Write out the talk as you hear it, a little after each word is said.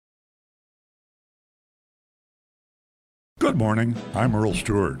Good morning, I'm Earl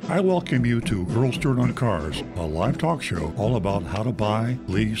Stewart. I welcome you to Earl Stewart on Cars, a live talk show all about how to buy,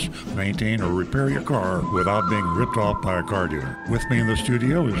 lease, maintain, or repair your car without being ripped off by a car dealer. With me in the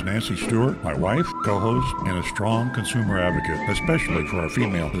studio is Nancy Stewart, my wife, co-host, and a strong consumer advocate, especially for our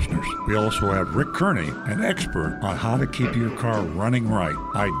female listeners. We also have Rick Kearney, an expert on how to keep your car running right.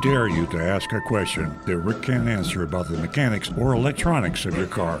 I dare you to ask a question that Rick can't answer about the mechanics or electronics of your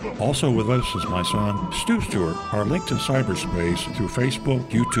car. Also with us is my son, Stu Stewart, our link to cyberspace through Facebook,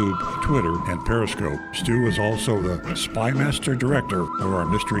 YouTube, Twitter, and Periscope. Stu is also the Spymaster Director of our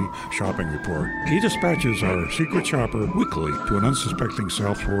Mystery Shopping Report. He dispatches our secret shopper weekly to an unsuspecting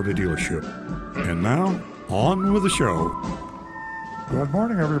South Florida dealership. And now, on with the show. Good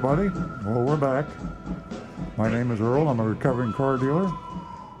morning, everybody. Well, we're back. My name is Earl. I'm a recovering car dealer.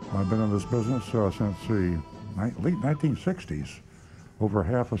 I've been in this business since the late 1960s, over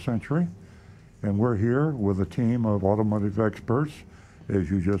half a century. And we're here with a team of automotive experts,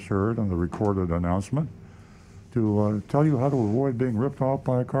 as you just heard on the recorded announcement, to tell you how to avoid being ripped off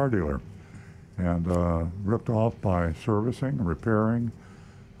by a car dealer. And ripped off by servicing, repairing,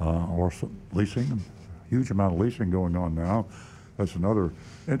 or leasing. Huge amount of leasing going on now. That's another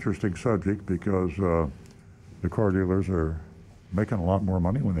interesting subject because the car dealers are making a lot more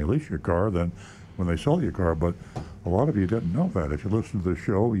money when they lease your car than when they sell your car. But a lot of you didn't know that. If you listen to the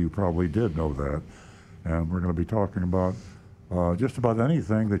show, you probably did know that. And we're going to be talking about just about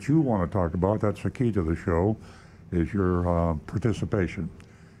anything that you want to talk about. That's the key to the show, is your participation.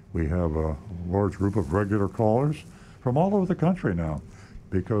 We have a large group of regular callers from all over the country now,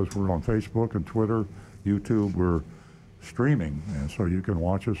 because we're on Facebook and Twitter, YouTube. We're streaming, and so you can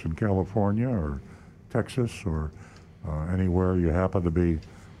watch us in California or Texas or anywhere you happen to be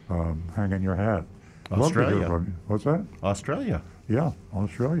hanging your hat. Australia. What's that? Australia. Yeah,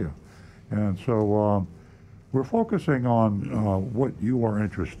 Australia. And so we're focusing on what you are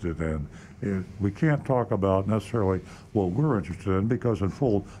interested in. We can't talk about necessarily what we're interested in because, in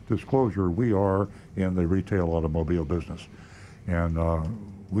full disclosure, we are in the retail automobile business. And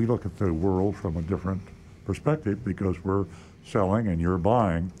we look at the world from a different perspective because we're selling and you're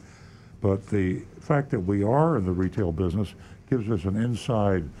buying. But the fact that we are in the retail business gives us an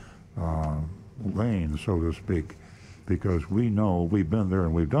inside lane, so to speak, because we know we've been there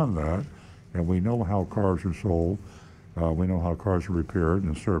and we've done that, and we know how cars are sold, we know how cars are repaired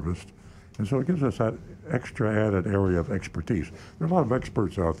and serviced, and so it gives us that extra added area of expertise. There are a lot of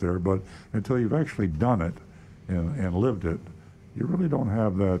experts out there, but until you've actually done it and lived it, you really don't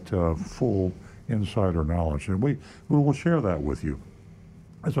have that full insider knowledge, and we will share that with you.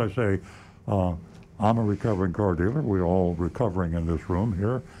 As I say, I'm a recovering car dealer. We're all recovering in this room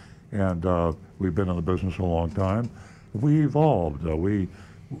here, and we've been in the business a long time. We evolved. We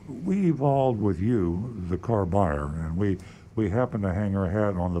evolved with you, the car buyer, and we happen to hang our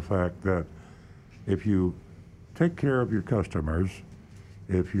hat on the fact that if you take care of your customers,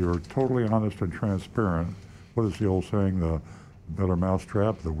 if you're totally honest and transparent, what is the old saying, the better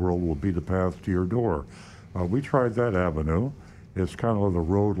mousetrap, the world will be the path to your door. We tried that avenue. It's kind of the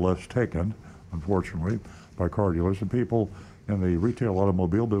road less taken, unfortunately, by car dealers, and people in the retail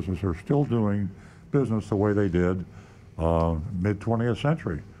automobile business are still doing business the way they did mid-20th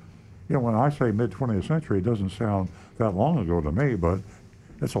century. You know, when I say mid-20th century, it doesn't sound that long ago to me, but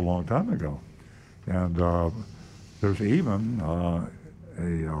it's a long time ago. And there's even a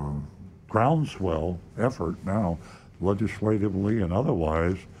groundswell effort now, legislatively and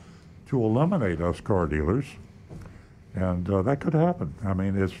otherwise, to eliminate us car dealers. And that could happen. I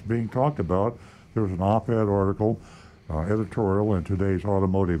mean, it's being talked about. There was an op-ed article, editorial in today's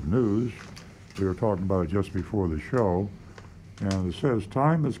Automotive News. We were talking about it just before the show. And it says,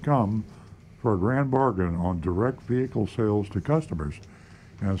 time has come for a grand bargain on direct vehicle sales to customers.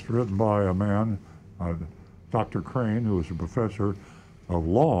 And it's written by a man, Dr. Crane, who is a professor of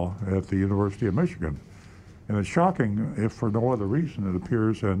law at the University of Michigan. And it's shocking, if for no other reason, it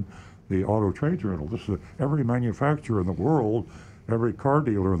appears in the Auto Trade Journal. This is every manufacturer in the world, every car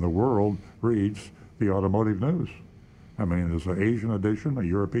dealer in the world reads the Automotive News. I mean, there's an Asian edition, a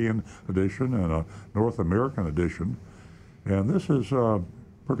European edition, and a North American edition. And this is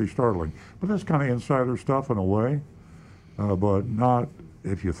pretty startling. But that's kind of insider stuff in a way, but not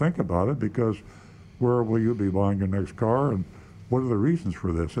if you think about it, because where will you be buying your next car, and what are the reasons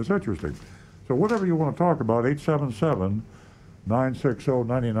for this? It's interesting. So whatever you want to talk about,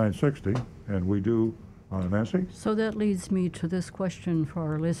 877-960-9960, and we do, Nancy? So that leads me to this question for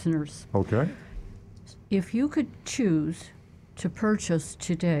our listeners. Okay. If you could choose to purchase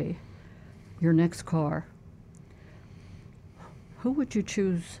today your next car, who would you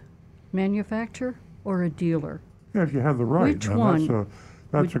choose, manufacturer or a dealer? Yeah, if you have the right. Which and one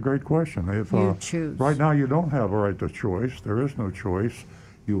That's a great question. If you choose? right now you don't have a right to choice, there is no choice.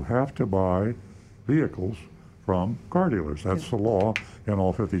 You have to buy vehicles from car dealers. That's the law in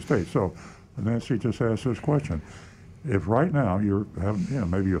all 50 states. So Nancy just asked this question. If right now you're having,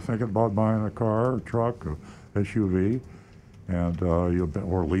 maybe you're thinking about buying a car, a truck, a SUV, and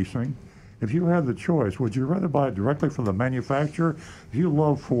or leasing, if you had the choice, would you rather buy it directly from the manufacturer? If you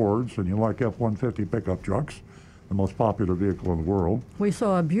love Fords and you like F-150 pickup trucks, the most popular vehicle in the world. We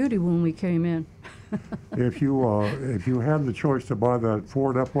saw a beauty when we came in. If you had the choice to buy that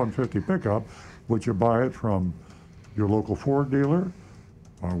Ford F-150 pickup, would you buy it from your local Ford dealer,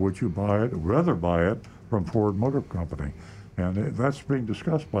 or would you rather buy it from Ford Motor Company? And that's being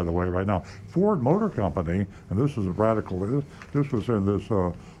discussed, by the way, right now. Ford Motor Company, and this is a radical. This was in this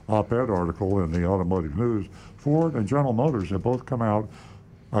op-ed article in the Automotive News. Ford and General Motors have both come out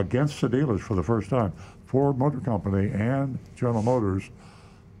against the dealers for the first time. Ford Motor Company and General Motors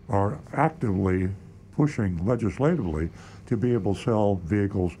are actively pushing legislatively to be able to sell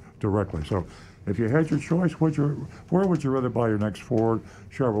vehicles directly. So if you had your choice, where would you rather buy your next Ford,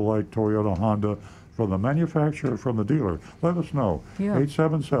 Chevrolet, Toyota, Honda, from the manufacturer or from the dealer? Let us know. Yeah.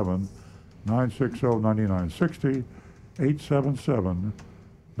 877-960-9960,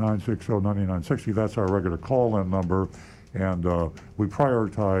 877-960-9960. That's our regular call-in number. And we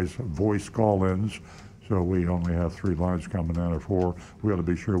prioritize voice call-ins, so we only have 3 lines coming in or 4. We ought to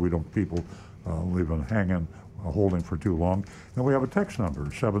be sure we don't people leaving hanging, holding for too long. And we have a text number,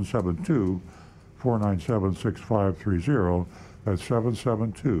 772-497-6530. That's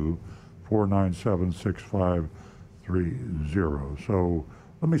 772-497-6530. So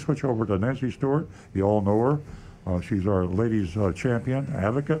let me switch over to Nancy Stewart. You all know her. She's our ladies champion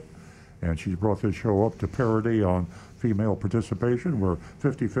advocate, and she's brought this show up to parity on female participation. We're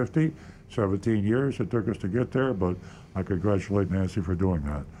 50-50, 17 years it took us to get there, but I congratulate Nancy for doing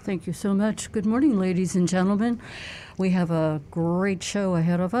that. Thank you so much. Good morning, ladies and gentlemen. We have a great show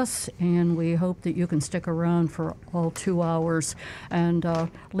ahead of us, and we hope that you can stick around for all 2 hours. And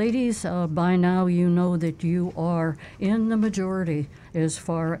ladies, by now you know that you are in the majority as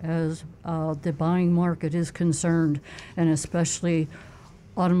far as the buying market is concerned, and especially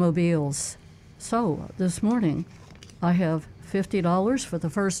automobiles. So this morning, I have $50 for the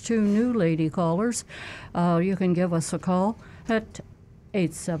first 2 new lady callers. You can give us a call at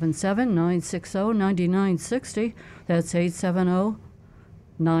 877-960-9960. That's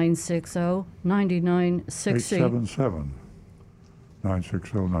 870-960-9960.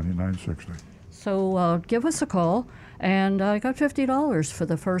 877-960-9960. So give us a call. And I got $50 for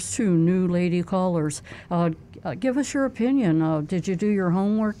the first 2 new lady callers. Give us your opinion. Did you do your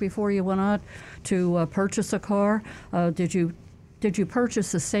homework before you went out to purchase a car? Did you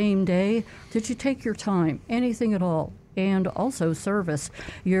purchase the same day? Did you take your time? Anything at all? And also service.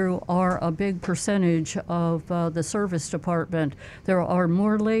 You are a big percentage of the service department. There are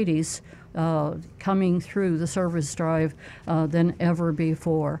more ladies coming through the service drive than ever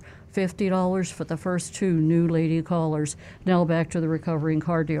before. $50 for the first 2 new lady callers. Now back to the recovering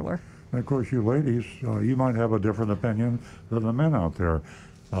car dealer. And of course, you ladies, you might have a different opinion than the men out there.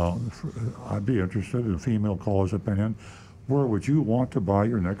 I'd be interested in a female caller's opinion. Where would you want to buy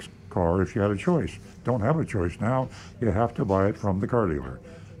your next car if you had a choice? Don't have a choice now. You have to buy it from the car dealer.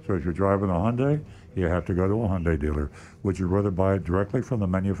 So if you're driving a Hyundai, you have to go to a Hyundai dealer. Would you rather buy it directly from the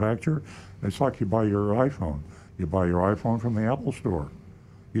manufacturer? It's like you buy your iPhone. You buy your iPhone from the Apple Store.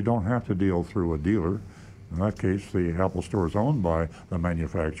 You don't have to deal through a dealer. In that case, the Apple Store is owned by the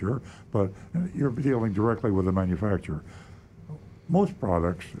manufacturer, but you're dealing directly with the manufacturer. Most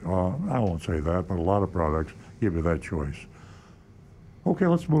products, I won't say that, but a lot of products give you that choice. Okay,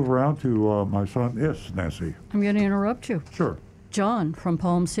 let's move around to my son. Yes, Nancy. I'm going to interrupt you. Sure. John from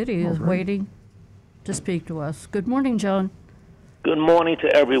Palm City is waiting to speak to us. Good morning, John. Good morning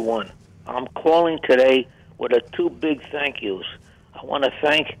to everyone. I'm calling today with 2 big thank yous. I want to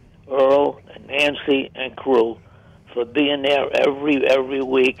thank Earl and Nancy and crew for being there every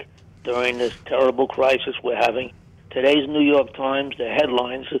week during this terrible crisis we're having. Today's New York Times, the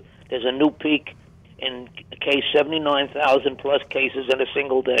headlines, there's a new peak in case 79,000 plus cases in a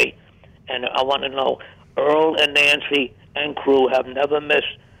single day. And I want to know, Earl and Nancy and crew have never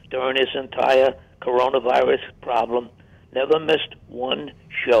missed during this entire coronavirus problem, never missed one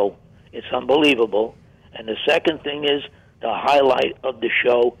show. It's unbelievable. And the second thing is the highlight of the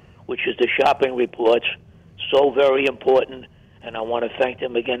show, which is the shopping reports, so very important, and I want to thank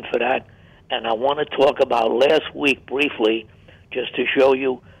them again for that. And I want to talk about last week briefly, just to show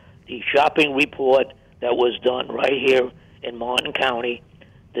you the shopping report that was done right here in Martin County,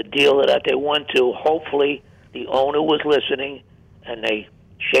 the dealer that they went to. Hopefully the owner was listening, and they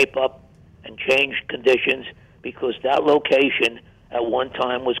shape up and change conditions, because that location at one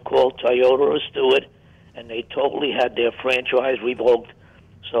time was called Toyota or Stewart, and they totally had their franchise revoked.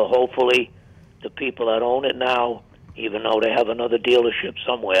 So hopefully the people that own it now, even though they have another dealership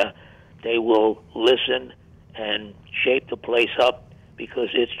somewhere, they will listen and shape the place up, because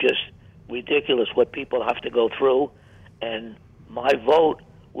it's just ridiculous what people have to go through. And my vote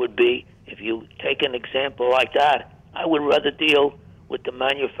would be, if you take an example like that, I would rather deal with the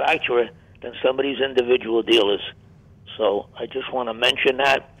manufacturer than some of these individual dealers. So I just want to mention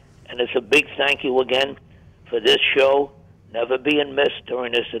that, and it's a big thank you again for this show, never being missed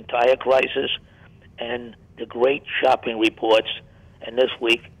during this entire crisis, and the great shopping reports. And this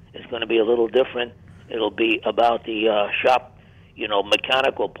week is going to be a little different. It'll be about the shop,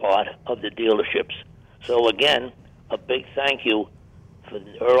 mechanical part of the dealerships. So again, a big thank you for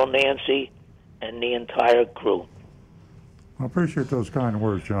Earl, Nancy, and the entire crew. I appreciate those kind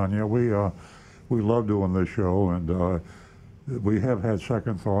words, John. Yeah, we love doing this show, and we have had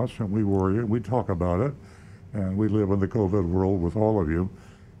second thoughts, and we worry, and we talk about it, and we live in the COVID world with all of you,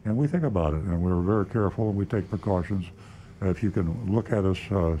 and we think about it, and we're very careful, and we take precautions. If you can look at us,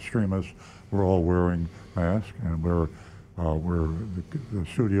 stream us, we're all wearing masks, and the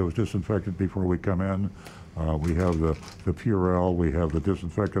studio is disinfected before we come in. We have the Purell, we have the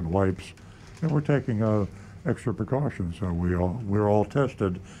disinfectant wipes, and we're taking extra precautions. So we're all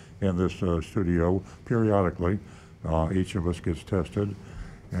tested in this studio periodically. Each of us gets tested,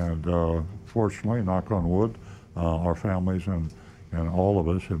 and fortunately, knock on wood, our families and all of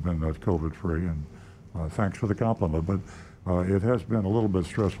us have been COVID-free, and thanks for the compliment. But it has been a little bit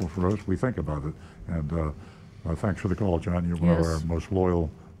stressful for us. We think about it, and thanks for the call, John. You're one of our most loyal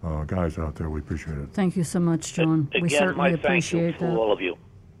guys out there. We appreciate it. Thank you so much, John. Again, we certainly appreciate that. All of you.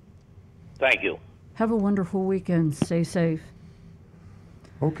 Thank you. Have a wonderful weekend. Stay safe.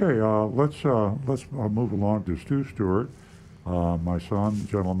 Okay, let's move along to Stu Stewart, my son,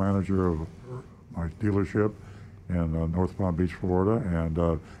 general manager of my dealership in North Palm Beach, Florida, and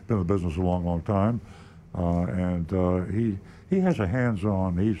been in the business a long, long time. And he has a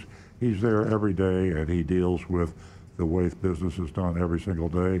hands-on. He's there every day, and he deals with the way business is done every single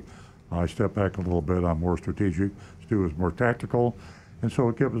day. I step back a little bit. I'm more strategic. Stu is more tactical, and so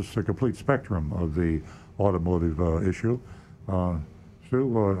it gives us a complete spectrum of the automotive issue.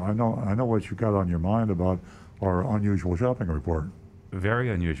 Stu, I know what you got on your mind about our unusual shopping report.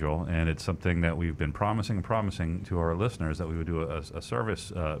 Very unusual, and it's something that we've been promising to our listeners, that we would do a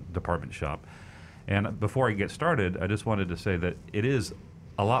service department shop. And before I get started, I just wanted to say that it is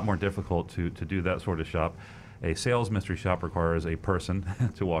a lot more difficult to do that sort of shop. A sales mystery shop requires a person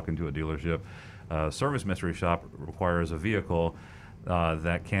to walk into a dealership. A service mystery shop requires a vehicle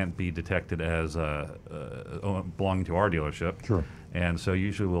that can't be detected as belonging to our dealership. Sure. And so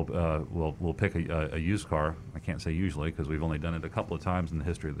usually we'll pick a used car. I can't say usually because we've only done it a couple of times in the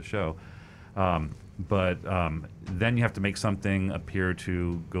history of the show. But then you have to make something appear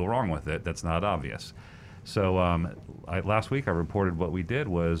to go wrong with it that's not obvious. So last week I reported what we did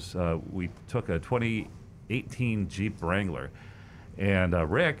was we took a 2018 Jeep Wrangler, and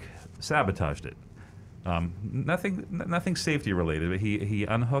Rick sabotaged it. Nothing safety related, but he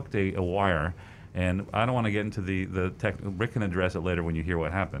unhooked a wire, and I don't want to get into the tech. Rick can address it later when you hear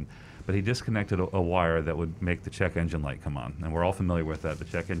what happened. But he disconnected a wire that would make the check engine light come on, and we're all familiar with that. The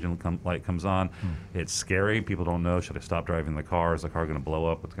check engine light comes on. It's scary. People don't know, should I stop driving the car? Is the car going to blow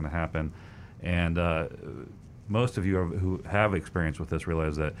up? What's going to happen? And most of you who have experience with this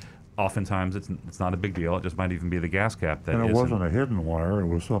realize that oftentimes it's not a big deal. It just might even be the gas cap that and it wasn't a hidden wire. It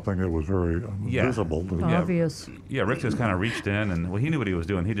was something that was very visible. Obvious. Yeah, Rick just kind of reached in, and he knew what he was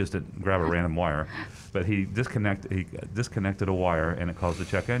doing. He just didn't grab a random wire, but he disconnected a wire, and it caused the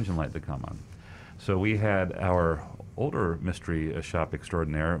check engine light to come on. So we had our older mystery shop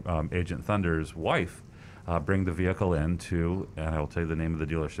extraordinaire, Agent Thunder's wife, bring the vehicle in to, and I'll tell you the name of the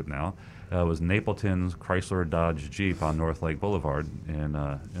dealership now. It was Napleton's Chrysler Dodge Jeep on North Lake Boulevard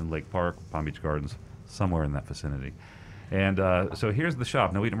in Lake Park, Palm Beach Gardens, somewhere in that vicinity. And so here's the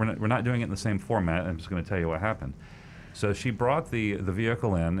shop. Now we're not doing it in the same format. I'm just going to tell you what happened. So she brought the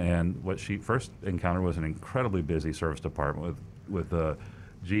vehicle in, and what she first encountered was an incredibly busy service department with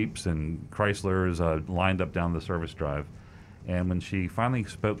Jeeps and Chryslers lined up down the service drive. And when she finally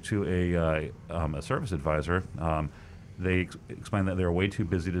spoke to a service advisor, they explained that they were way too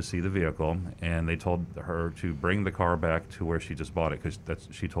busy to see the vehicle, and they told her to bring the car back to where she just bought it, because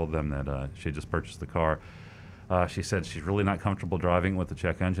she told them that she had just purchased the car. She said she's really not comfortable driving with the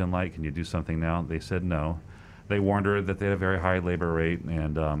check engine light. Can you do something now? They said no. they warned her that they had a very high labor rate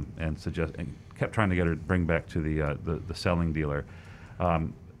and kept trying to get her to bring back to the selling dealer.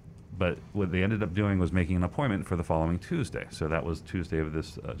 But what they ended up doing was making an appointment for the following Tuesday. So that was Tuesday of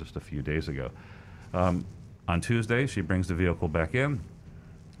this, just a few days ago. On Tuesday, she brings the vehicle back in.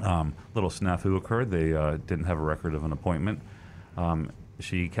 Little snafu occurred. They didn't have a record of an appointment.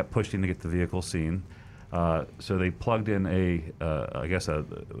 She kept pushing to get the vehicle seen. So they plugged in it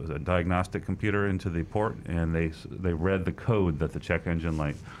was a diagnostic computer into the port, and they read the code that the check engine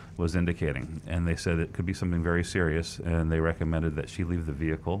light was indicating. And they said it could be something very serious, and they recommended that she leave the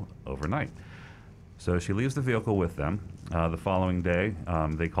vehicle overnight. So she leaves the vehicle with them. The following day,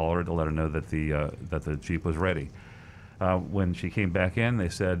 they call her to let her know that the Jeep was ready. When she came back in, they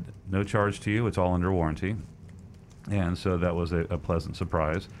said, no charge to you, it's all under warranty. And so that was a pleasant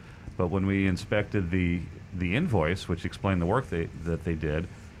surprise. But when we inspected the invoice, which explained the work that they did,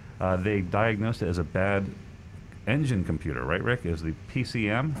 they diagnosed it as a bad engine computer, right, Rick? Is the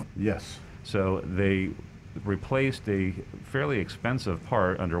PCM? Yes. So they replaced a fairly expensive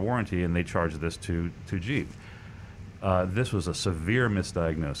part under warranty, and they charged this to Jeep. This was a severe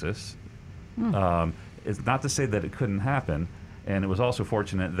misdiagnosis. It's not to say that it couldn't happen, and it was also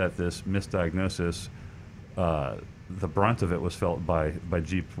fortunate that this misdiagnosis, the brunt of it was felt by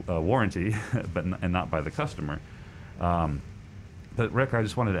Jeep warranty, and not by the customer. But Rick, I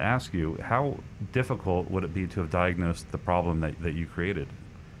just wanted to ask you, how difficult would it be to have diagnosed the problem that you created?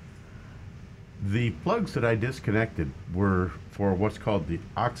 The plugs that I disconnected were for what's called the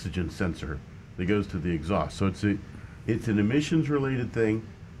oxygen sensor that goes to the exhaust. So it's an emissions-related thing.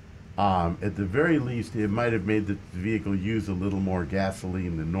 At the very least, it might have made the vehicle use a little more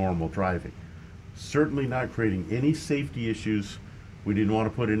gasoline than normal driving. Certainly not creating any safety issues. We didn't want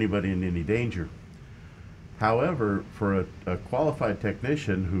to put anybody in any danger. However, for a qualified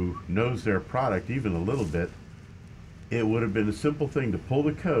technician who knows their product even a little bit, it would have been a simple thing to pull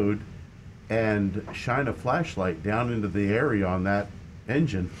the code and shine a flashlight down into the area on that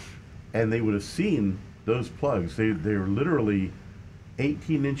engine, and they would have seen those plugs. They were literally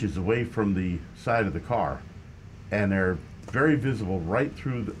 18 inches away from the side of the car, and they're very visible right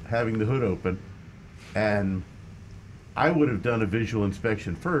through having the hood open. And I would have done a visual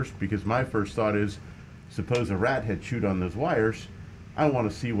inspection first, because my first thought is, suppose a rat had chewed on those wires. I want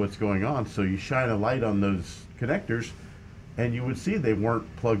to see what's going on. So you shine a light on those connectors, and you would see they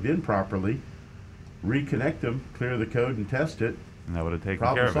weren't plugged in properly. Reconnect them, clear the code, and test it. And that would have taken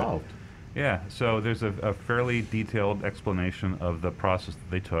Problem care of solved. it. Yeah, so there's a fairly detailed explanation of the process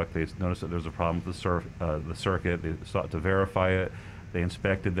that they took. They noticed that there was a problem with the circuit. They sought to verify it. They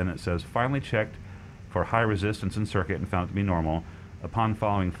inspected. Then it says, finally checked for high resistance in circuit and found it to be normal. Upon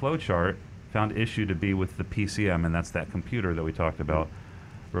following flowchart, found issue to be with the PCM, and that's that computer that we talked about.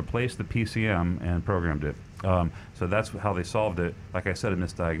 Replaced the PCM and programmed it. So that's how they solved it. Like I said, a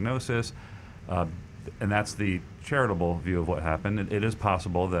misdiagnosis, and that's the charitable view of what happened. It is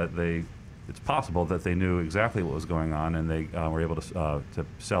possible that they knew exactly what was going on, and they were able to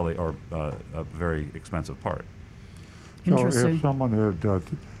sell a very expensive part. So Interesting. if someone had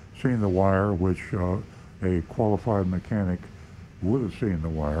seen the wire, which a qualified mechanic would have seen the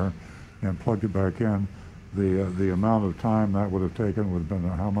wire, and plugged it back in, the amount of time that would have taken would have been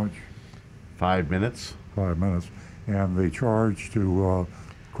how much? 5 minutes. 5 minutes. And the charge to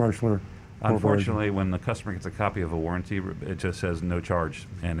Chrysler Unfortunately, when the customer gets a copy of a warranty, it just says no charge,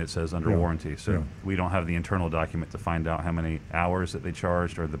 and it says under warranty. So we don't have the internal document to find out how many hours that they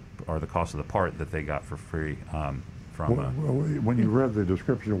charged or the cost of the part that they got for free from. When you read the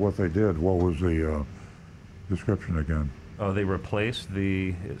description of what they did, what was the description again? Oh, they replaced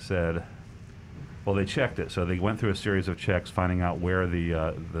it said, well, they checked it. So they went through a series of checks, finding out where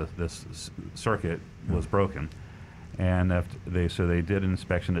this circuit was broken. And they did an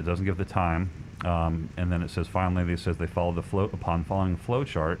inspection. It doesn't give the time. And then it says, finally, they followed upon following flow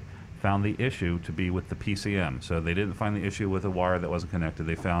chart, found the issue to be with the PCM. So they didn't find the issue with a wire that wasn't connected.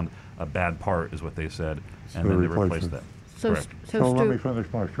 They found a bad part, is what they said, and then they replaced that. So, Correct. So let me Stu, finish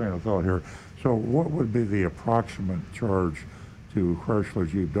my train of thought here. So what would be the approximate charge to Chrysler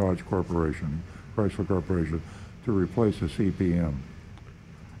Jeep Dodge Corporation, Chrysler Corporation, to replace a CPM?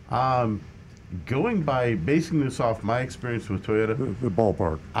 Going by basing this off my experience with Toyota, The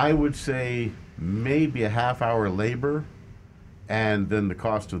ballpark. I would say maybe a half-hour labor, and then the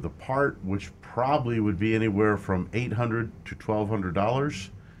cost of the part, which probably would be anywhere from $800 to $1,200.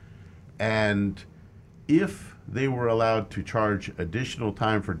 And if they were allowed to charge additional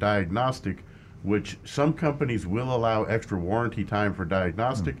time for diagnostic, which some companies will allow extra warranty time for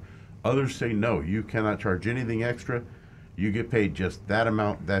diagnostic, others say no, you cannot charge anything extra. You get paid just that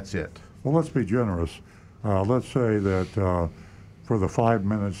amount, that's it. Well, let's be generous. let's say that for the 5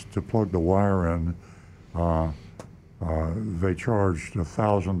 minutes to plug the wire in, they charged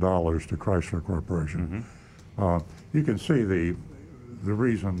 $1,000 to Chrysler Corporation. You can see the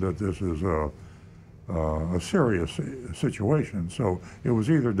reason that this is a serious situation. So it was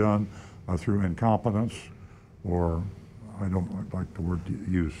either done through incompetence, or I don't like the word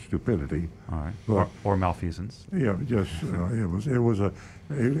use stupidity. All right. But, Or malfeasance. yeah, just it was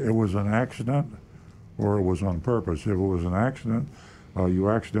an accident, or it was on purpose. If it was an accident, you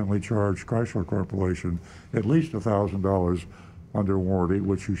accidentally charged Chrysler Corporation at least $1,000 under warranty,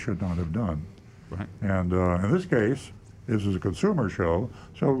 which you should not have done. Right. And in this case, this is a consumer show,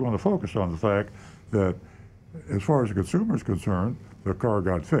 so we're going to focus on the fact that, as far as the consumer is concerned, the car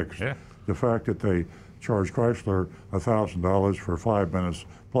got fixed. Yeah. The fact that they charged Chrysler $1,000 for 5 minutes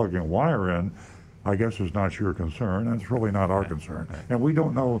plugging a wire in, I guess, is not your concern, and it's really not our concern. And we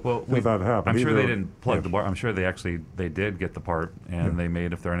don't know if that happened. I'm sure they either. didn't plug Yes. the wire. I'm sure they did get the part, and they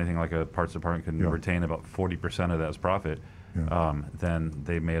made, if they're anything like a parts department, can retain about 40% of that as profit. Then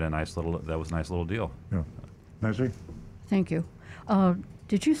they made that was a nice little deal. Yeah. Nancy? Thank you.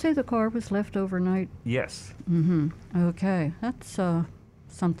 Did you say the car was left overnight? Yes. Okay, that's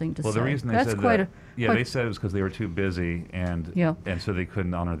something to Well, say. the reason they that's said quite that, a, quite, they said it was because they were too busy, and Yeah. so they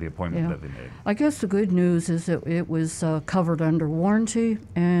couldn't honor the appointment Yeah. that they made. I guess the good news is that it was covered under warranty,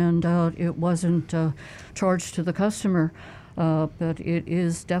 and it wasn't charged to the customer. But it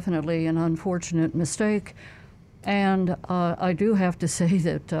is definitely an unfortunate mistake. And I do have to say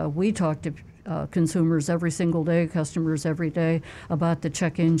that we talk to consumers every single day, customers every day, about the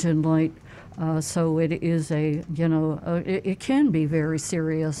check engine light. So it is it can be very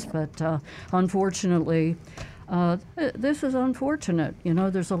serious, but unfortunately, this is unfortunate.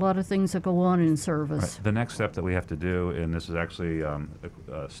 There's a lot of things that go on in service. Right. The next step that we have to do, and this is actually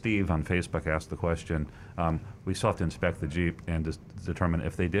Steve on Facebook asked the question, we still have to inspect the Jeep and determine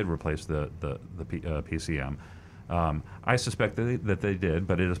if they did replace the PCM. I suspect that they did,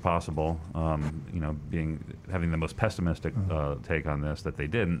 but it is possible, having the most pessimistic take on this, that they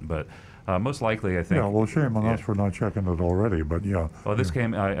didn't. But most likely, I think. Yeah, well, shame on us for not checking it already, but yeah. Well, this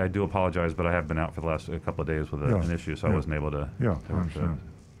came, I do apologize, but I have been out for the last couple of days with an issue, so I wasn't able to. Yeah, I understand.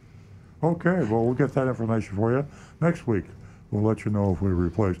 Okay, well, we'll get that information for you next week. We'll let you know if we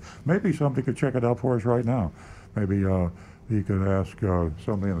replace. Maybe somebody could check it out for us right now. Maybe you could ask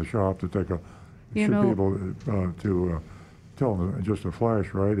somebody in the shop to take a. Should be able to tell them just a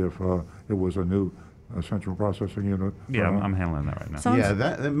flash, right? If it was a new central processing unit. Yeah, I'm handling that right now. Sounds- Yeah,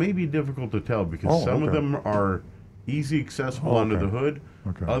 that may be difficult to tell because some of okay. them are easy accessible under okay. the hood.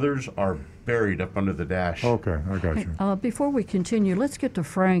 Okay. Others are buried up under the dash. Okay, I got you. Before we continue, let's get to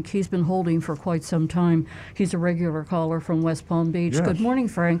Frank. He's been holding for quite some time. He's a regular caller from West Palm Beach. Yes. Good morning,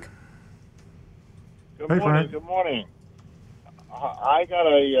 Frank. Good Hey, morning. Frank. Good morning. I got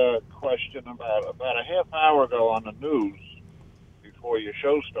a question about a half hour ago on the news before your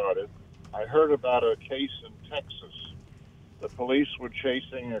show started. I heard about a case in Texas. The police were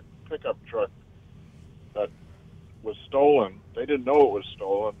chasing a pickup truck that was stolen. They didn't know it was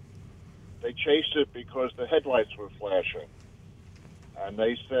stolen. They chased it because the headlights were flashing. And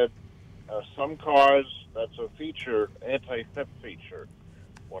they said some cars, that's a feature, anti-theft feature.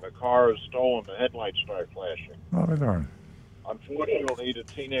 When a car is stolen, the headlights start flashing. Oh, darn. Unfortunately, the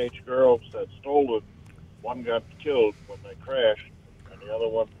teenage girls that stole it, one got killed when they crashed, and the other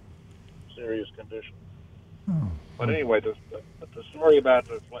one, serious condition. Oh. But anyway, the story about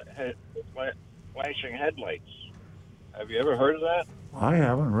the flashing headlights, have you ever heard of that? I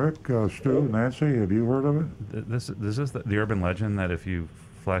haven't. Rick, Stu, Nancy, have you heard of it? This is the urban legend that if you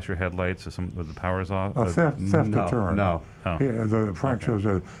flash your headlights with the power's off. A theft deterrent. No. Oh. Yeah, Frank says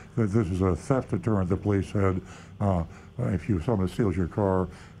that this is a theft deterrent. The police said if somebody steals your car,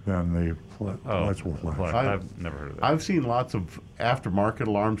 then the lights will flash. I've never heard of that. I've seen lots of aftermarket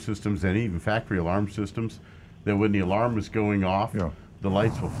alarm systems and even factory alarm systems that when the alarm is going off, the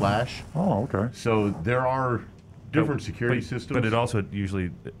lights will flash. Oh, okay. So there are different security systems. But it also usually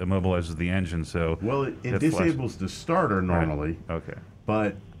immobilizes the engine, so. Well, it disables the starter normally. Right. Okay.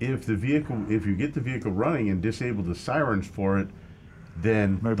 But if you get the vehicle running and disable the sirens for it,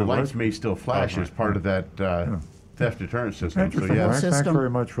 then Maybe the lights right. may still flash as part of that theft deterrent system. So Interesting. yeah, Frank. Thanks System. very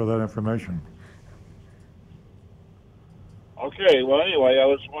much for that information. Okay, well, anyway, I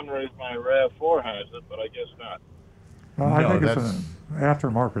was wondering if my RAV4 has it, but I guess not. I No, think it's that's- an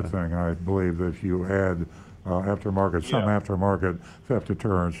aftermarket thing. I believe that if you add aftermarket, some Yeah. aftermarket theft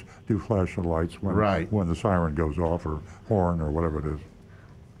deterrents do flash the lights when the siren goes off or horn or whatever it is.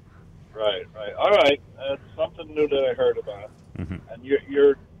 Right. All right. It's something new that I heard about. Mm-hmm. And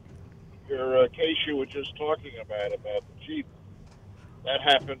your your case you were just talking about the Jeep, that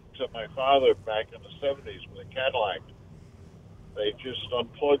happened to my father back in the 70s with a Cadillac. They just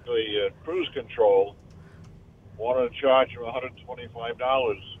unplugged the cruise control, wanted to charge him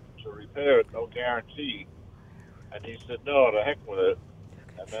 $125 to repair it, no guarantee. And he said, no, to heck with it.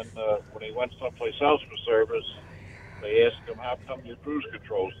 And then when he went someplace else for service, they asked him, how come your cruise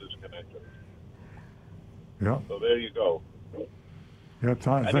control's disconnected? Yeah. So there you go. Yeah,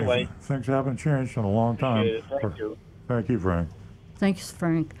 Anyway. things haven't changed in a long time. Thank you. Thank you, Frank. Thanks,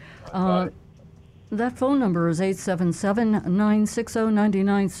 Frank. That phone number is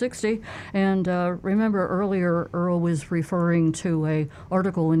 877-960-9960. And remember earlier, Earl was referring to an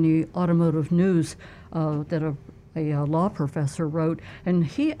article in the Automotive News that a law professor wrote, and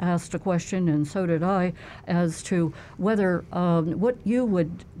he asked a question, and so did I, as to whether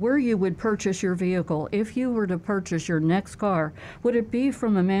where you would purchase your vehicle. If you were to purchase your next car, would it be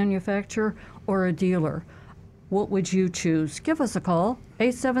from a manufacturer or a dealer? What would you choose? Give us a call,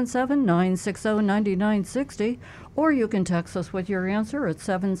 877-960-9960, or you can text us with your answer at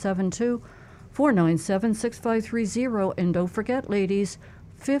 772-497-6530. And don't forget, ladies,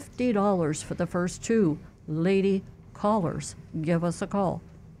 $50 for the first 2 lady callers. Give us a call.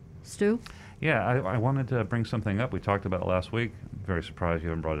 Stu? Yeah, I wanted to bring something up. We talked about it last week. I'm very surprised you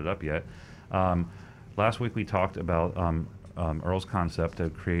haven't brought it up yet. Last week we talked about Earl's concept to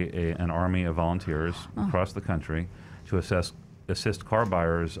create an army of volunteers across the country to assist car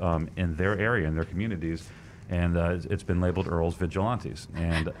buyers in their area, in their communities. And it's been labeled Earl's Vigilantes.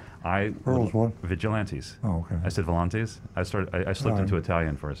 And Earl's what? Vigilantes. Oh, okay. I said Volantes. I slipped into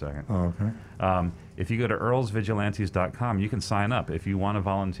Italian for a second. Oh, okay. If you go to earlsvigilantes.com, you can sign up. If you want to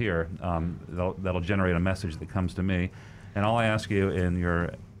volunteer, that'll generate a message that comes to me. And all I ask you in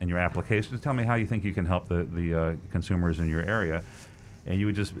your application is tell me how you think you can help the consumers in your area. And you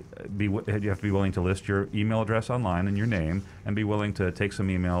would just you have to be willing to list your email address online and your name, and be willing to take some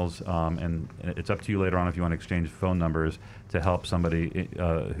emails. And it's up to you later on if you want to exchange phone numbers to help somebody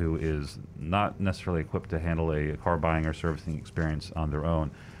who is not necessarily equipped to handle a car buying or servicing experience on their own.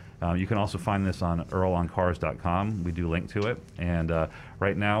 You can also find this on earloncars.com. We do link to it, and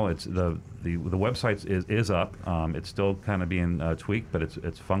right now it's the website is up. It's still kind of being tweaked, but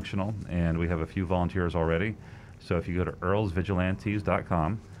it's functional, and we have a few volunteers already. So if you go to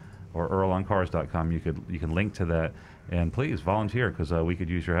earlsvigilantes.com or earloncars.com, you can link to that, and please volunteer because we could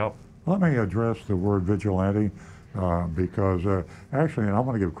use your help. Let me address the word vigilante because actually, and I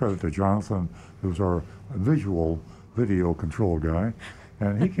want to give credit to Jonathan, who's our video control guy.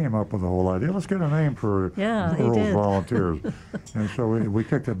 And he came up with the whole idea. Let's get a name for Earl's Volunteers. And so we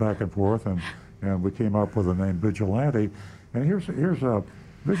kicked it back and forth, and we came up with the name Vigilante. And here's a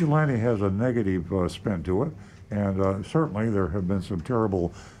Vigilante has a negative spin to it, and certainly there have been some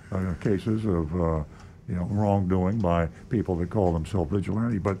terrible cases of wrongdoing by people that call themselves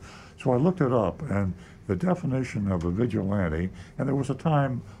vigilante. But so I looked it up, and the definition of a vigilante, and there was a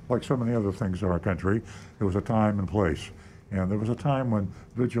time, like so many other things in our country, there was a time and place. And there was a time when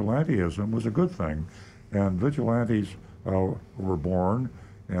vigilantism was a good thing, and vigilantes were born,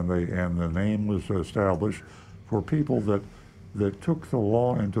 and the name was established for people that took the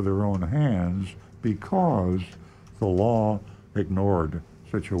law into their own hands because the law ignored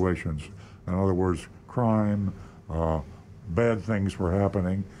situations. In other words, crime, bad things were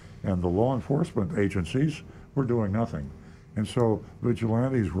happening, and the law enforcement agencies were doing nothing. And so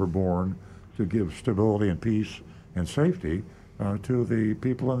vigilantes were born to give stability and peace and safety to the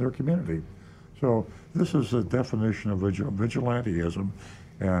people in their community. So this is the definition of vigilantism,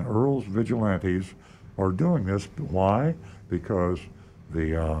 and Earl's Vigilantes are doing this. Why? Because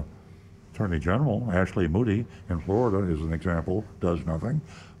the Attorney General, Ashley Moody, in Florida, is an example, does nothing.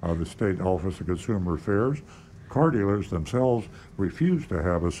 The State Office of Consumer Affairs, car dealers themselves refuse to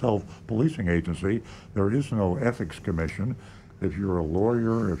have a self-policing agency. There is no ethics commission. If you're a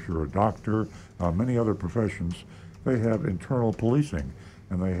lawyer, if you're a doctor, many other professions, they have internal policing,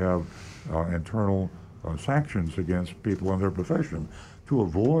 and they have internal sanctions against people in their profession to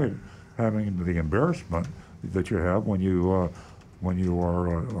avoid having the embarrassment that you have when you are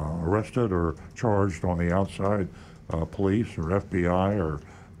arrested or charged on the outside, police or FBI or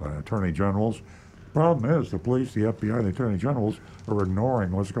attorney generals. Problem is, the police, the FBI, and the attorney generals are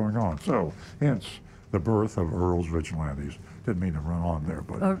ignoring what's going on. So, hence the birth of Earl's Vigilantes. Didn't mean to run on there,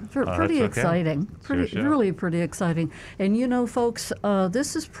 but pretty exciting. Okay. Really pretty exciting. And you know, folks,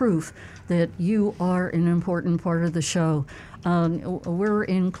 this is proof that you are an important part of the show. We're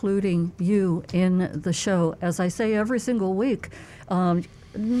including you in the show, as I say every single week.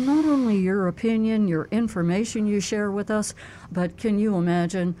 Not only your opinion, your information you share with us, but can you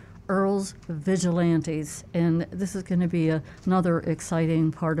imagine Earl's Vigilantes, and this is going to be another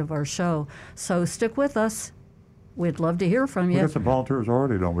exciting part of our show. So stick with us. We'd love to hear from We you. got some volunteers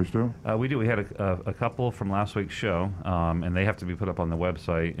already, don't we, Stu? We do. We had a couple from last week's show, and they have to be put up on the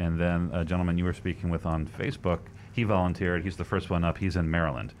website. And then a gentleman you were speaking with on Facebook, he volunteered. He's the first one up. He's in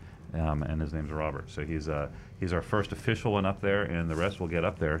Maryland, and his name's Robert. So he's our first official one up there, and the rest will get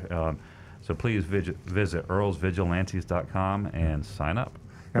up there. So please visit earlsvigilantes.com and sign up.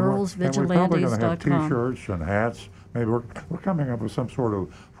 And we're probably going to have earlsvigilantes.com. T-shirts and hats. Maybe we're coming up with some sort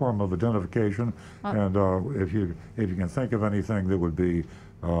of form of identification. And if you can think of anything that would be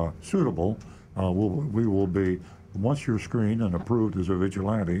suitable, we will be, once you're screened and approved as a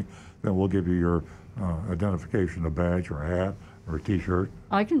vigilante, then we'll give you your identification, a badge or a hat or a T-shirt.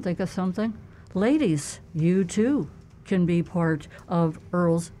 I can think of something. Ladies, you too can be part of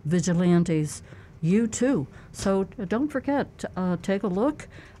Earl's Vigilantes. You too. So don't forget, take a look.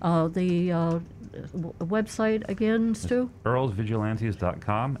 The website again, Stu?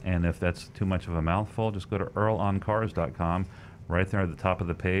 earlsvigilantes.com, and if that's too much of a mouthful, just go to earloncars.com. Right there at the top of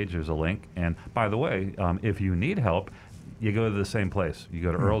the page, there's a link. And by the way, if you need help, you go to the same place. You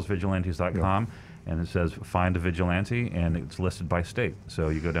go to earlsvigilantes.com, and it says Find a Vigilante, and it's listed by state. So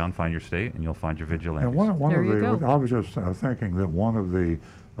you go down, find your state, and you'll find your vigilantes. And one There of you the, go. I was just thinking that one of the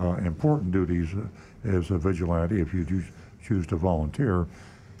important duties as a vigilante, if you choose to volunteer,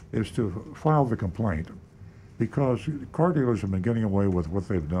 is to file the complaint. Because car dealers have been getting away with what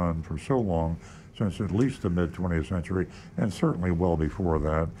they've done for so long, since at least the mid-20th century, and certainly well before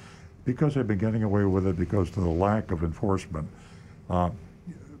that, because they've been getting away with it because of the lack of enforcement.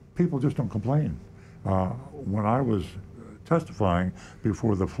 People just don't complain. When I was testifying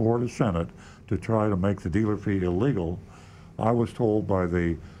before the Florida Senate to try to make the dealer fee illegal, I was told by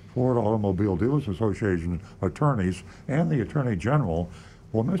the Florida Automobile Dealers Association attorneys and the Attorney General,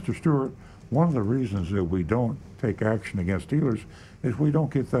 well, Mr. Stewart, one of the reasons that we don't take action against dealers is we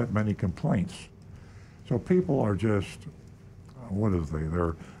don't get that many complaints. So people are just, what is they?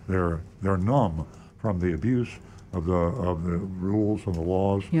 They're numb from the abuse of the rules and the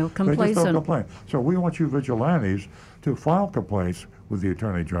laws. You know, They just complacent. don't complain. So we want you vigilantes to file complaints with the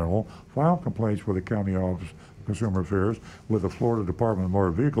Attorney General, file complaints with the County Office of Consumer Affairs, with the Florida Department of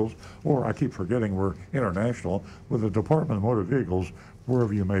Motor Vehicles, or I keep forgetting we're international, with the Department of Motor Vehicles,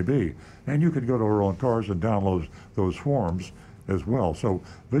 wherever you may be. And you can go to Earl on Cars and download those forms as well. So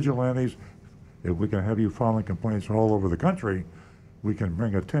vigilantes, if we can have you filing complaints all over the country, we can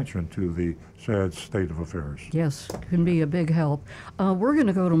bring attention to the sad state of affairs. Yes, can be a big help. We're going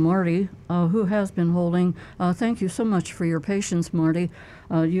to go to Marty, who has been holding. Thank you so much for your patience, Marty.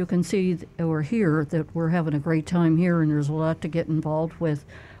 You can see or hear that we're having a great time here, and there's a lot to get involved with.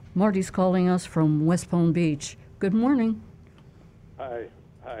 Marty's calling us from West Palm Beach. Good morning. Hi,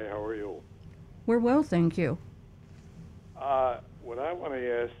 how are you? We're well, thank you. What I want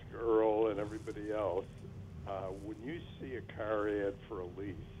to ask Earl and everybody else, when you see a car ad for a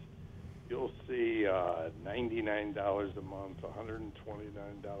lease, you'll see $99 a month, $129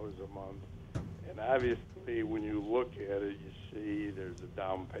 a month, and obviously when you look at it, you see there's a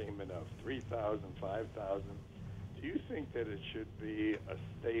down payment of $3,000, $5,000. Do you think that it should be a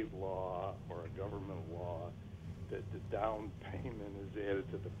state law or a government law that the down payment is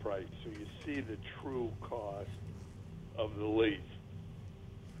added to the price, so you see the true cost of the lease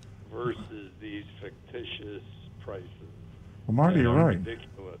versus these fictitious prices? Well, Marty, that you're are right.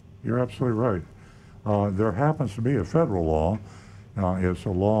 ridiculous. You're absolutely right. There happens to be a federal law. It's a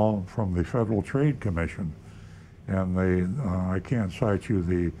law from the Federal Trade Commission, and I can't cite you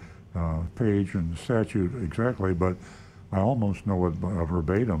the page and statute exactly, but I almost know it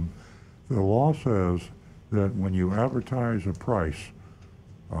verbatim. The law says that when you advertise a price,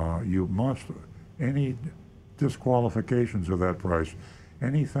 you must, any disqualifications of that price,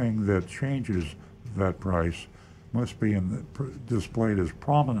 anything that changes that price must be displayed as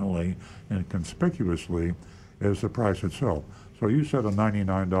prominently and conspicuously as the price itself. So you said a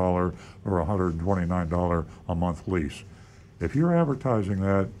 $99 or $129 a month lease. If you're advertising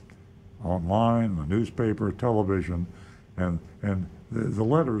that online, the newspaper, television, and the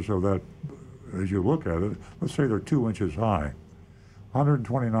letters of that, as you look at it, let's say they're 2 inches high,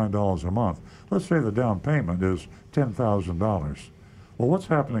 $129 a month. Let's say the down payment is $10,000. Well, what's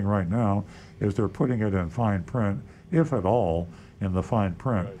happening right now is they're putting it in fine print, if at all, in the fine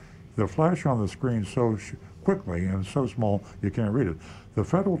print. Right. They'll flash on the screen so quickly and so small you can't read it. The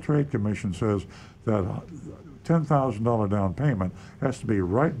Federal Trade Commission says that $10,000 down payment has to be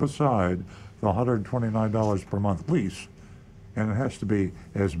right beside the $129 per month lease, and it has to be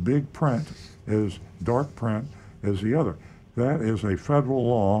as big print, as dark print as the other. That is a federal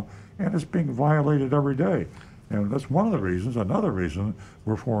law, and it's being violated every day. And that's one of the reasons, another reason,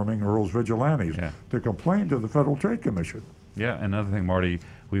 we're forming Earl's Vigilantes, to complain to the Federal Trade Commission. Yeah, another thing, Marty,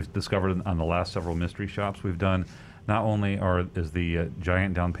 we've discovered on the last several mystery shops we've done, not only is the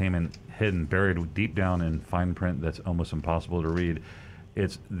giant down payment hidden, buried deep down in fine print that's almost impossible to read,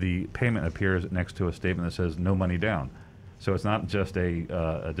 it's the payment appears next to a statement that says no money down. So it's not just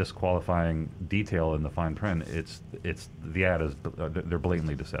a disqualifying detail in the fine print. It's the ad is they're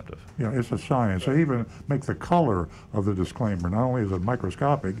blatantly deceptive. Yeah, it's a science. They even make the color of the disclaimer. Not only is it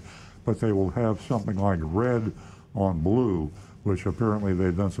microscopic, but they will have something like red on blue, which apparently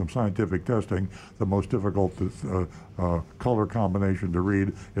they've done some scientific testing. The most difficult color combination to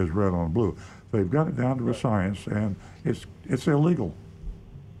read is red on blue. They've got it down to a science, and it's illegal.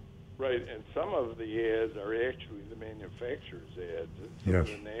 Right, and some of the ads are actually the manufacturer's ads. Some Yes.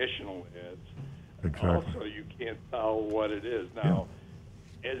 of the national ads. Exactly. Also, you can't tell what it is. Now,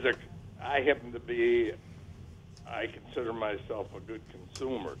 I happen to be, I consider myself a good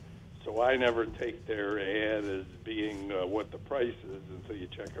consumer, so I never take their ad as being what the price is until you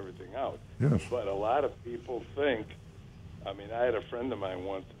check everything out. Yes. But a lot of people think, I mean, I had a friend of mine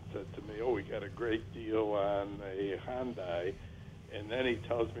once that said to me, oh, we got a great deal on a Hyundai. And then he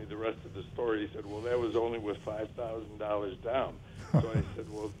tells me the rest of the story. He said, well, that was only with $5,000 down. So I said,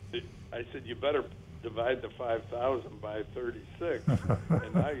 well, you better divide the 5,000 by 36,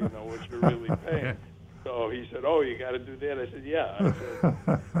 and now you know what you're really paying. So he said, oh, you got to do that? I said, yeah.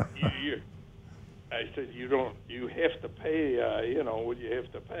 I said, you have to pay, what you have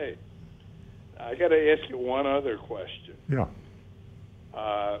to pay. I got to ask you one other question. Yeah.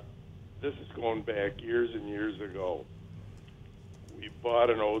 This is going back years and years ago. We bought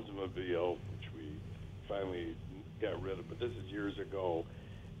an Oldsmobile, which we finally got rid of, but this is years ago.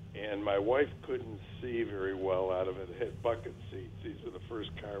 And my wife couldn't see very well out of it. It had bucket seats. These were the first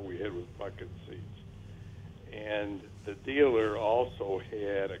car we had with bucket seats. And the dealer also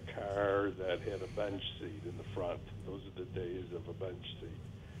had a car that had a bench seat in the front. Those are the days of a bench seat.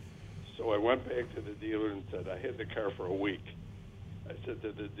 So I went back to the dealer and said, I had the car for a week. I said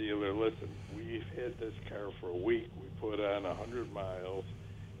to the dealer, listen, we've had this car for a week. We put on 100 miles,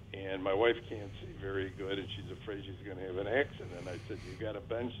 and my wife can't see very good, and she's afraid she's going to have an accident. I said, you got a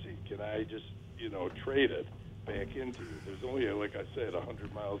bench seat. Can I just, trade it back into you? There's only, like I said,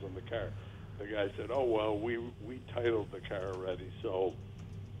 100 miles on the car. The guy said, oh, well, we titled the car already, so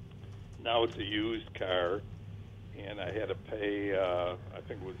now it's a used car, and I had to pay, I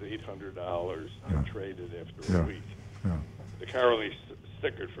think it was $800 to trade it after a week. Yeah. The car only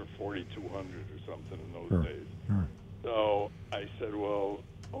stickered for $4,200 or something in those days. Sure. So I said, well,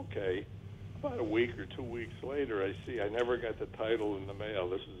 okay. About a week or 2 weeks later, I never got the title in the mail.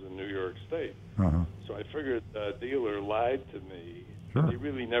 This is in New York State. Uh-huh. So I figured the dealer lied to me. Sure. He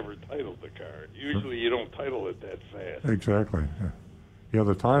really never titled the car. Usually you don't title it that fast. Exactly. Yeah,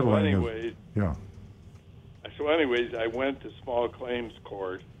 the titling is... Yeah. So anyways, I went to small claims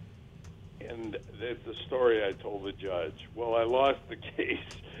court, and that's the story I told the judge. Well, I lost the case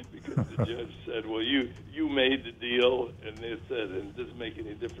because the judge said, well, you made the deal, and they said, and it doesn't make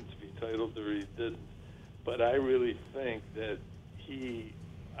any difference if he titled or he didn't. But I really think that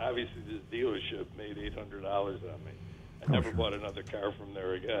obviously this dealership made $800 on me. I never bought another car from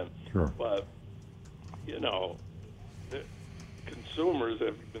there again. Sure. But, the consumers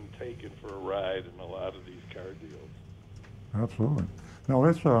have been taken for a ride in a lot of these car deals. Absolutely. No,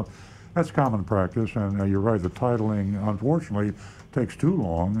 that's common practice, and you're right. The titling, unfortunately, takes too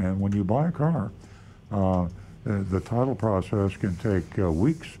long. And when you buy a car, the title process can take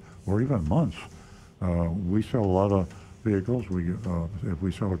weeks or even months. We sell a lot of vehicles. If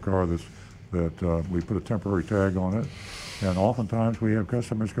we sell a car that we put a temporary tag on it, and oftentimes we have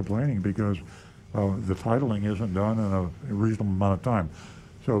customers complaining because the titling isn't done in a reasonable amount of time.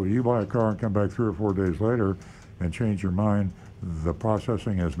 So you buy a car and come back 3 or 4 days later and change your mind. The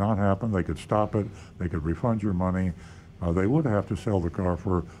processing has not happened. They could stop it. They could refund your money. They would have to sell the car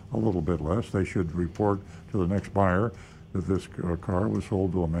for a little bit less. They should report to the next buyer that this car was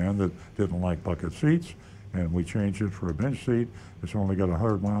sold to a man that didn't like bucket seats, and we changed it for a bench seat. It's only got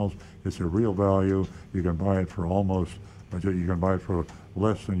 100 miles. It's a real value. You can buy it for you can buy it for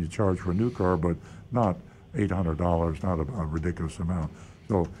less than you charge for a new car, but not $800, not a ridiculous amount.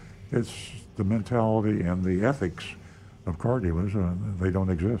 So it's the mentality and the ethics of car dealers. They don't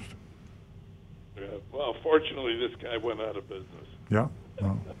exist. Yeah. Well, fortunately, this guy went out of business. Yeah.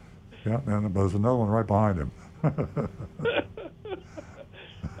 Well, yeah, and there's another one right behind him. All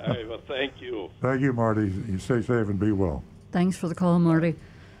right, well, thank you. Thank you, Marty. You stay safe and be well. Thanks for the call, Marty.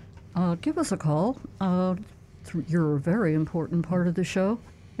 Give us a call. you're a very important part of the show.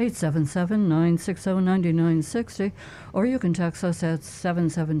 877-960-9960, or you can text us at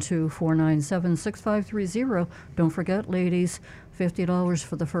 772-497-6530. Don't forget, ladies, $50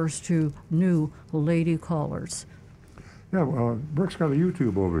 for the first 2 new lady callers. Yeah, Rick's got a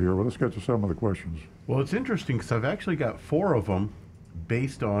YouTube over here. Well, let's get to some of the questions. Well, it's interesting because I've actually got 4 of them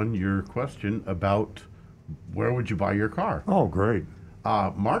based on your question about where would you buy your car. Oh, great.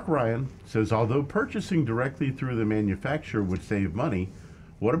 Mark Ryan says, although purchasing directly through the manufacturer would save money,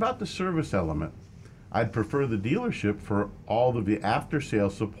 what about the service element? I'd prefer the dealership for all of the after-sale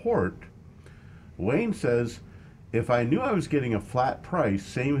support. Wayne says, if I knew I was getting a flat price,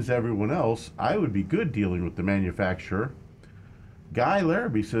 same as everyone else, I would be good dealing with the manufacturer. Guy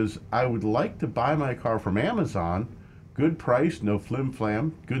Larrabee says, I would like to buy my car from Amazon. Good price, no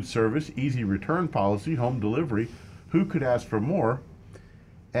flim-flam, good service, easy return policy, home delivery. Who could ask for more?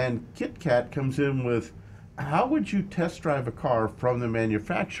 And Kit Kat comes in with, how would you test drive a car from the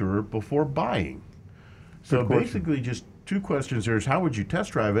manufacturer before buying? So basically just 2 questions there is, how would you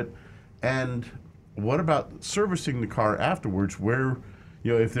test drive it? And what about servicing the car afterwards? Where,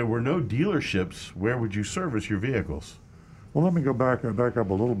 if there were no dealerships, where would you service your vehicles? Well, let me go back up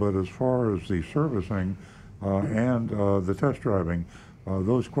a little bit as far as the servicing and the test driving.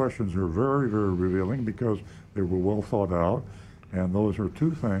 Those questions are very, very revealing because they were well thought out, and those are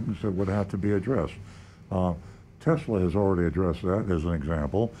 2 things that would have to be addressed. Tesla has already addressed that as an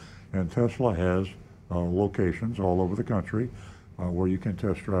example, and Tesla has locations all over the country where you can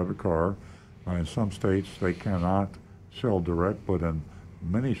test drive a car. In some states they cannot sell direct, but in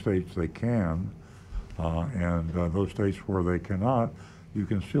many states they can, and those states where they cannot, you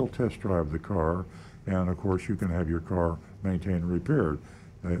can still test drive the car, and of course you can have your car maintained and repaired.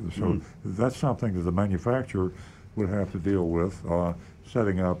 So that's something that the manufacturer would have to deal with,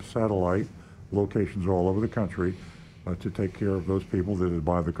 setting up satellite locations all over the country to take care of those people that would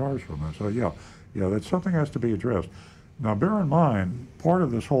buy the cars from them. So yeah, that's something that has to be addressed. Now bear in mind, part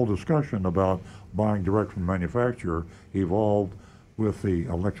of this whole discussion about buying direct from the manufacturer evolved with the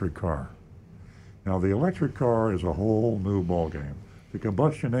electric car. Now the electric car is a whole new ballgame. The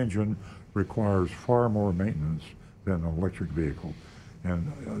combustion engine requires far more maintenance than an electric vehicle.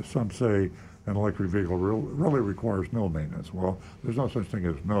 And some say an electric vehicle really requires no maintenance. Well, there's no such thing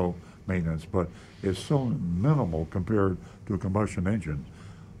as no maintenance, but it's so minimal compared to a combustion engine.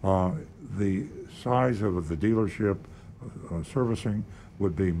 The size of the dealership servicing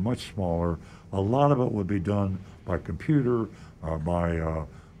would be much smaller. A lot of it would be done by computer, by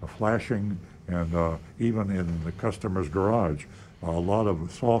flashing, and even in the customer's garage. A lot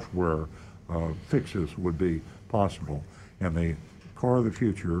of software fixes would be possible. And the car of the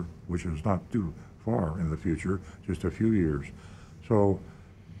future, which is not too far in the future, just a few years. So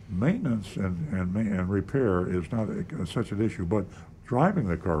maintenance and repair is not such an issue, but driving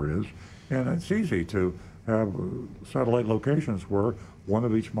the car is, and it's easy to have satellite locations where one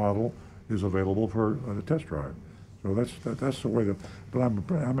of each model is available for a test drive. So that's the way that. But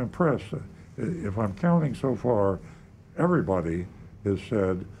I'm impressed. If I'm counting so far, everybody has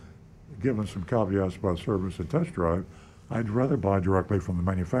said, given some caveats about service and test drive, I'd rather buy directly from the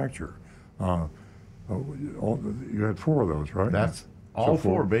manufacturer. You had 4 of those, right? That's all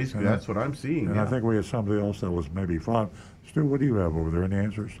 4, basically. That's what I'm seeing. And I think we had somebody else that was maybe 5. Stu, what do you have over there? Any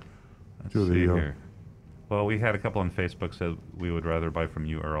answers? Let's see here. Well, we had a couple on Facebook said we would rather buy from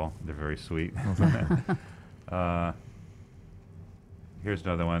you, Earl. They're very sweet. Here's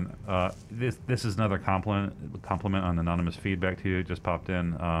another one. This is another compliment on anonymous feedback to you. It just popped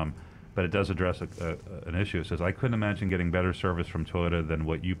in, but it does address an issue. It says, I couldn't imagine getting better service from Toyota than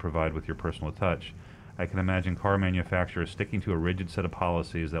what you provide with your personal touch. I can imagine car manufacturers sticking to a rigid set of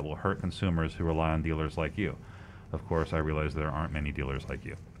policies that will hurt consumers who rely on dealers like you. Of course, I realize there aren't many dealers like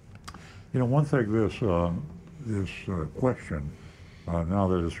you. One thing this question, now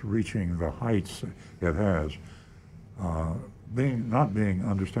that it's reaching the heights it has, not being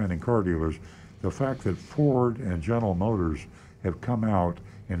understanding car dealers, the fact that Ford and General Motors have come out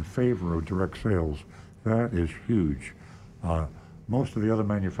in favor of direct sales, that is huge. Most of the other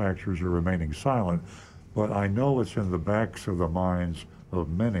manufacturers are remaining silent, but I know it's in the backs of the minds of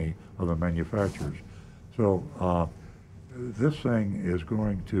many of the manufacturers. So this thing is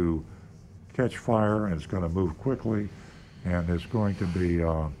going to catch fire, and it's going to move quickly, and it's going to be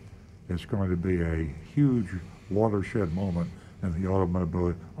a huge watershed moment in the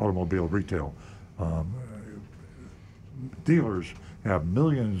automobile retail. Dealers have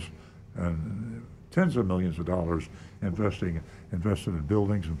millions and tens of millions of dollars invested in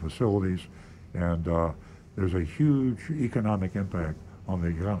buildings and facilities, and there's a huge economic impact on the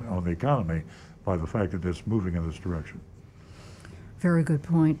economy by the fact that it's moving in this direction. Very good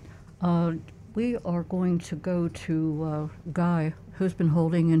point. We are going to go to Guy, who's been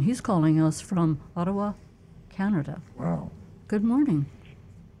holding, and he's calling us from Ottawa, Canada. Wow. Good morning.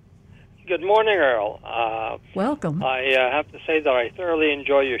 Good morning, Earl. Welcome. I have to say that I thoroughly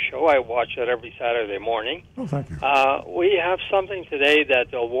enjoy your show. I watch it every Saturday morning. Oh, thank you. We have something today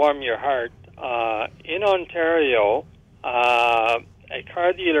that will warm your heart. In Ontario, a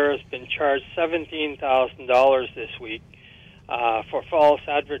car dealer has been charged $17,000 this week for false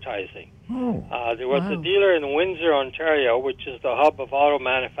advertising. Oh. There was a dealer in Windsor, Ontario, which is the hub of auto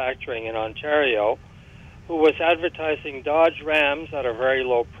manufacturing in Ontario, who was advertising Dodge Rams at a very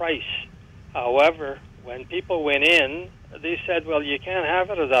low price. However, when people went in, they said, well, you can't have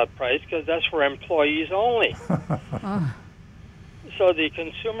it at that price because that's for employees only. So the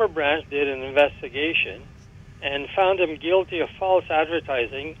consumer branch did an investigation and found him guilty of false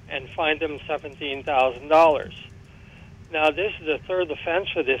advertising and fined him $17,000. Now, this is the third offense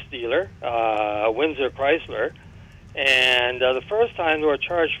for this dealer, Windsor Chrysler, and the first time they were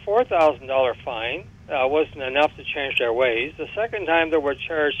charged $4,000 fine. Wasn't enough to change their ways. The second time they were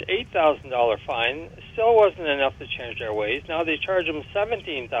charged $8,000 fine, still wasn't enough to change their ways. Now they charge them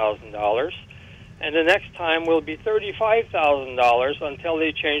 $17,000, and the next time will be $35,000 until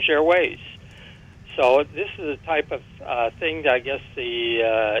they change their ways. So this is the type of thing that I guess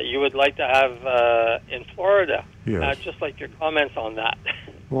you would like to have in Florida. Yes. Just like your comments on that.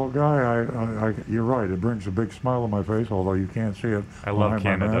 Well, Guy, you're right. It brings a big smile on my face, although you can't see it. I love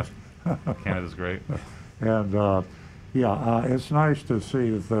behind my Canada. mask. Canada's great. And it's nice to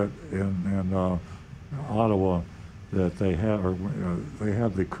see that in Ottawa that they have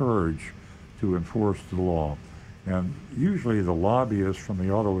the courage to enforce the law. And usually the lobbyists from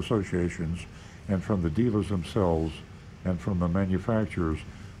the auto associations and from the dealers themselves and from the manufacturers,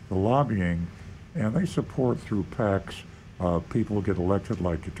 the lobbying, and they support through PACs. People get elected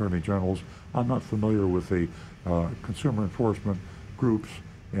like attorney generals. I'm not familiar with the consumer enforcement groups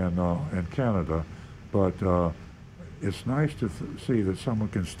in Canada, but it's nice to see that someone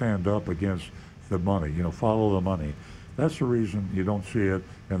can stand up against the money, follow the money. That's the reason you don't see it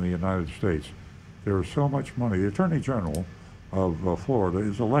in the United States. There is so much money. The Attorney General of Florida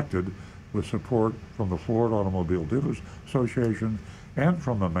is elected with support from the Florida Automobile Dealers Association and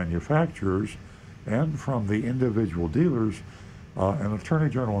from the manufacturers and from the individual dealers. An Attorney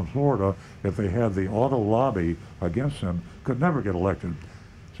General in Florida, if they had the auto lobby against them, could never get elected.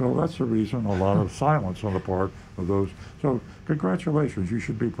 So that's the reason a lot of silence on the part of those. So congratulations. You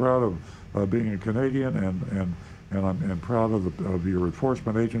should be proud of being a Canadian, and I'm proud of your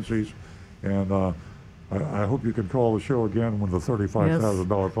enforcement agencies. And I hope you can call the show again when the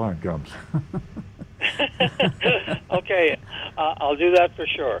 $35,000 fine comes. Okay, I'll do that for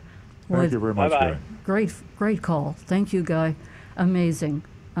sure. Thank you very much, Bye-bye. Guy. Great call. Thank you, Guy. Amazing.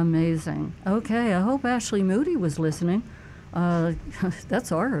 Okay, I hope Ashley Moody was listening.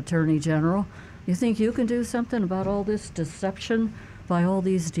 That's our Attorney General. You think you can do something about all this deception by all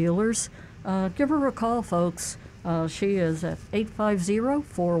these dealers? Give her a call, folks. She is at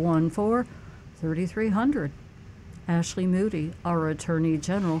 850-414-3300. Ashley Moody, our Attorney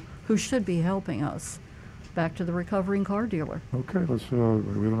General, who should be helping us. Back to the recovering car dealer. Okay, let's. We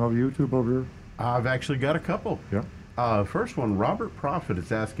don't have YouTube over here. I've actually got a couple. Yeah. First one, Robert Prophet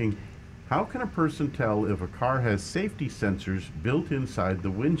is asking, how can a person tell if a car has safety sensors built inside the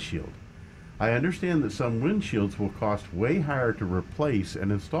windshield? I understand that some windshields will cost way higher to replace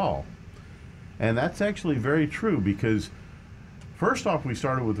and install. And that's actually very true because first off, we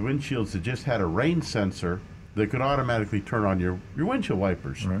started with windshields that just had a rain sensor that could automatically turn on your windshield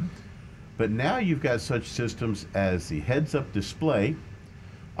wipers. Right. But now you've got such systems as the heads-up display,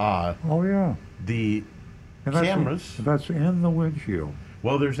 Oh yeah. the And cameras. That's in the windshield.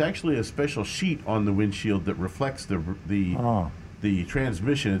 Well, there's actually a special sheet on the windshield that reflects the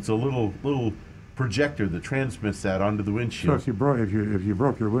transmission. It's a little projector that transmits that onto the So windshield. if you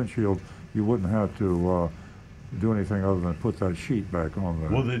broke your windshield, you wouldn't have to do anything other than put that sheet back on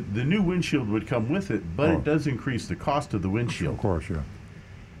there. Well, the new windshield would come with it, but Oh. it does increase the cost of the windshield. Of course, yeah.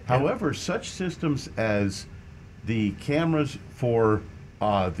 However, such systems as the cameras for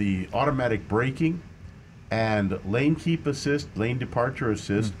the automatic braking and lane keep assist, lane departure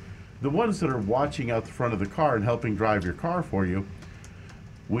assist, the ones that are watching out the front of the car and helping drive your car for you,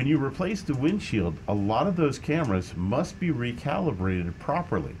 when you replace the windshield, a lot of those cameras must be recalibrated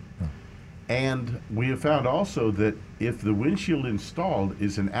properly. And we have found also that if the windshield installed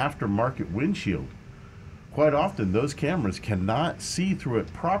is an aftermarket windshield, quite often those cameras cannot see through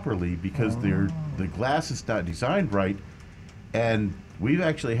it properly because the glass is not designed right, And we've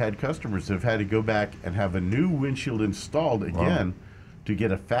actually had customers that have had to go back and have a new windshield installed again to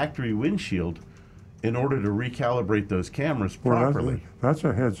get a factory windshield in order to recalibrate those cameras properly. That's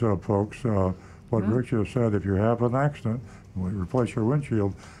a heads up, folks. What Rick just said, if you have an accident, when you replace your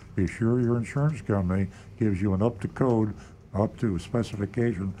windshield, be sure your insurance company gives you an up to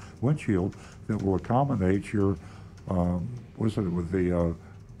specification windshield that will accommodate your, with the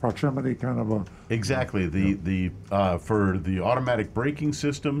proximity kind of a... Exactly. For the automatic braking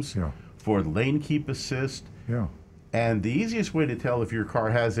systems, for lane keep assist. Yeah. And the easiest way to tell if your car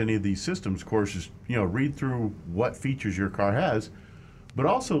has any of these systems, of course, is read through what features your car has, but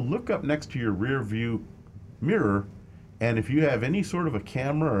also look up next to your rear view mirror, and if you have any sort of a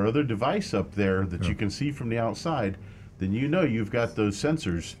camera or other device up there that you can see from the outside, then you've got those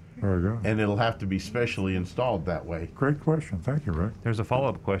sensors. There you go. And it'll have to be specially installed that way. Great question. Thank you, Rick. There's a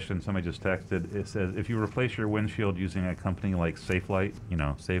follow-up question somebody just texted. It says, if you replace your windshield using a company like SafeLight,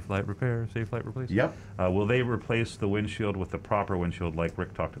 SafeLight Repair, SafeLight Replace? Yep. Will they replace the windshield with the proper windshield like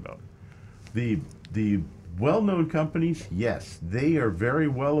Rick talked about? The well-known companies, yes. They are very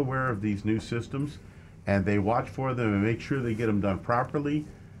well aware of these new systems, and they watch for them and make sure they get them done properly.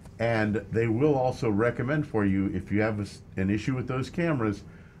 And they will also recommend for you, if you have an issue with those cameras,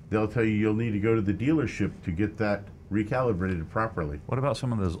 they'll tell you you'll need to go to the dealership to get that recalibrated properly. What about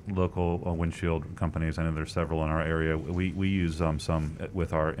some of those local windshield companies? I know there's several in our area. We use some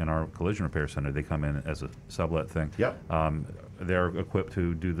in our collision repair center. They come in as a sublet thing. Yep. They're equipped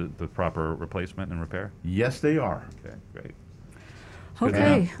to do the proper replacement and repair? Yes, they are. Okay, great.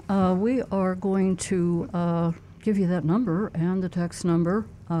 Okay, we are going to give you that number and the text number.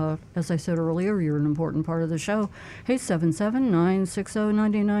 As I said earlier, you're an important part of the show.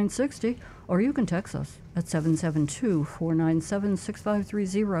 877-960-9960, or you can text us at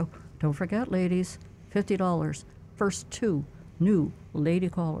 772-497-6530. Don't forget, ladies, $50. First 2 new lady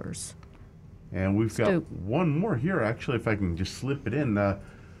callers. And we've got one more here, actually, if I can just slip it in.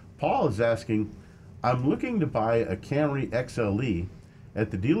 Paul is asking, I'm looking to buy a Camry XLE.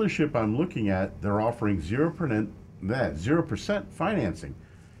 At the dealership I'm looking at, they're offering 0% financing.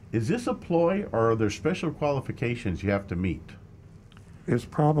 Is this a ploy, or are there special qualifications you have to meet? It's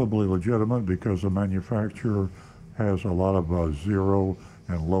probably legitimate because the manufacturer has a lot of zero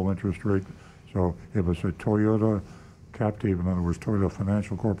and low interest rate. So if it's a Toyota captive, in other words, Toyota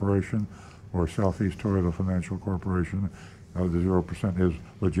Financial Corporation or Southeast Toyota Financial Corporation, the 0% is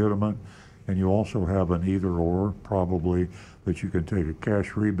legitimate. And you also have an either or, probably, that you can take a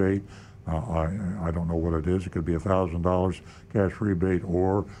cash rebate. I don't know what it is. It could be $1,000 cash rebate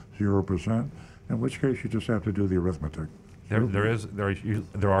or 0%, in which case you just have to do the arithmetic.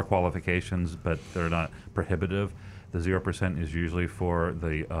 There are qualifications, but they're not prohibitive. The 0% is usually for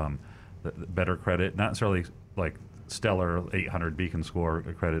the better credit, not necessarily like stellar 800 beacon score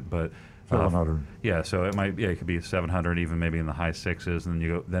credit, but 700. Yeah, so it could be 700, even maybe in the high sixes, and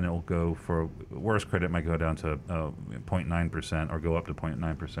then it'll go for worse credit. It might go down to 0.9% or go up to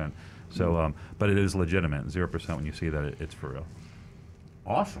 0.9%. So, but it is legitimate. 0% when you see that it's for real.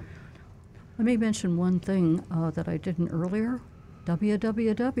 Awesome. Let me mention one thing that I didn't earlier.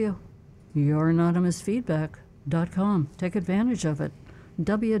 www.youranonymousfeedback.com. Take advantage of it.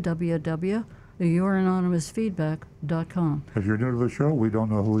 www.youranonymousfeedback.com. If you're new to the show, we don't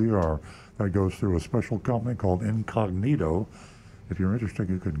know who you are. That goes through a special company called Incognito. If you're interested,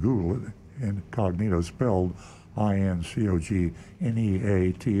 you can Google it. Incognito, spelled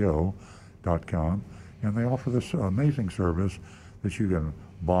INCOGNEATO.com. And they offer this amazing service that you can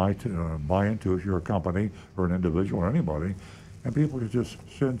buy into if you're a company or an individual or anybody. And people can just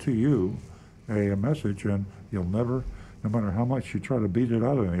send to you a message, and you'll never, no matter how much you try to beat it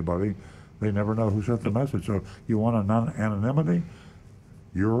out of anybody, they never know who sent the message. So you want anonymity?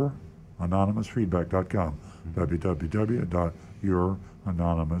 YourAnonymousFeedback.com.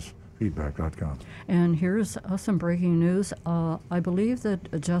 www.YourAnonymousFeedback.com. And here's some breaking news. I believe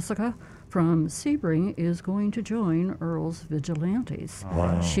that Jessica from Sebring is going to join Earl's Vigilantes.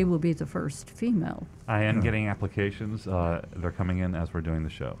 Wow. She will be the first female. I am getting applications. They're coming in as we're doing the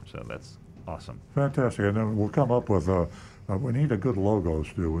show, so that's awesome. Fantastic. And then we'll come up with we need a good logo,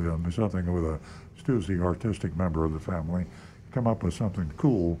 Stu. Something with Stu's the artistic member of the family. Come up with something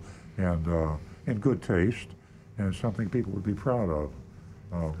cool and in good taste, and something people would be proud of.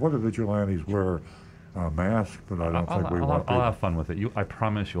 What do vigilantes wear? Mask, but I don't think we want people. I'll have fun with it. I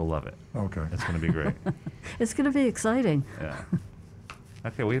promise you'll love it. Okay. It's going to be great. It's going to be exciting. Yeah.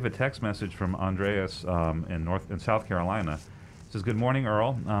 Okay, we have a text message from Andreas in South Carolina. It says, "Good morning,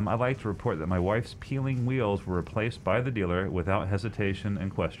 Earl. I'd like to report that my wife's peeling wheels were replaced by the dealer without hesitation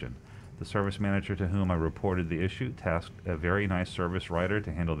and question. The service manager to whom I reported the issue tasked a very nice service writer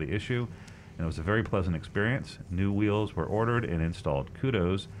to handle the issue, and it was a very pleasant experience. New wheels were ordered and installed.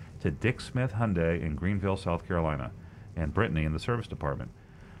 Kudos to Dick Smith Hyundai in Greenville, South Carolina, and Brittany in the service department.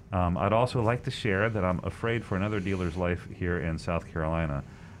 I'd also like to share that I'm afraid for another dealer's life here in South Carolina.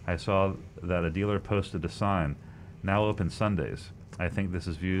 I saw that a dealer posted a sign, now open Sundays. I think this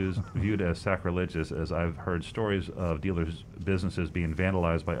is viewed as sacrilegious, as I've heard stories of dealers' businesses being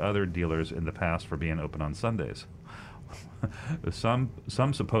vandalized by other dealers in the past for being open on Sundays. Some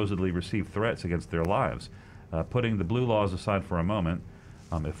supposedly receive threats against their lives. Putting the blue laws aside for a moment,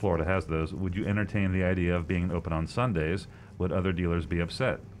 if Florida has those, would you entertain the idea of being open on Sundays? Would other dealers be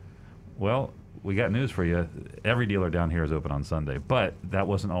upset? Well, we got news for you. Every dealer down here is open on Sunday, but that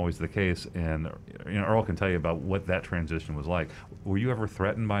wasn't always the case. And Earl can tell you about what that transition was like. Were you ever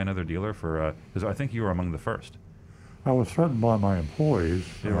threatened by another dealer for? Because I think you were among the first. I was threatened by my employees.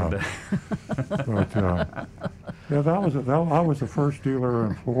 But I was the first dealer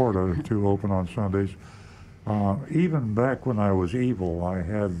in Florida to open on Sundays. Even back when I was evil, I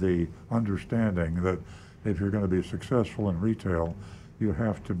had the understanding that if you're going to be successful in retail, you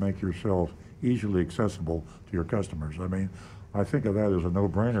have to make yourself easily accessible to your customers. I mean, I think of that as a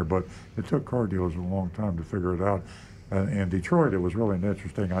no-brainer, but it took car dealers a long time to figure it out. In Detroit, it was really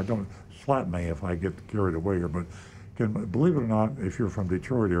interesting. I don't slap me if I get carried away here, but believe it or not, if you're from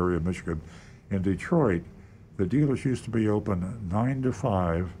Detroit area, Michigan, in Detroit, the dealers used to be open 9 to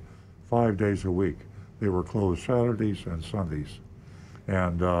 5 days a week. They were closed Saturdays and Sundays,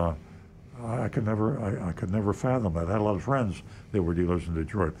 and I could never fathom that. I had a lot of friends that were dealers in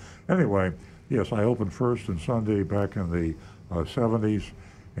Detroit. Anyway, yes, I opened first and Sunday back in the 70s,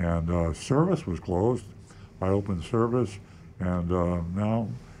 and service was closed. I opened service, and now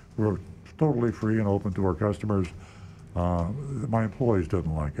we're totally free and open to our customers. My employees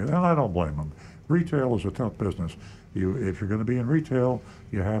didn't like it, and I don't blame them. Retail is a tough business. If you're going to be in retail,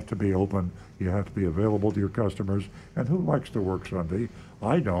 you have to be open. You have to be available to your customers. And who likes to work Sunday?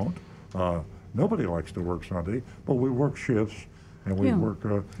 I don't. Nobody likes to work Sunday, but we work shifts, and we work.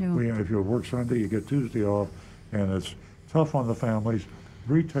 If you work Sunday, you get Tuesday off, and it's tough on the families.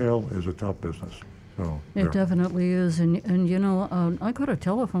 Retail is a tough business. So it definitely is, and you know, I got a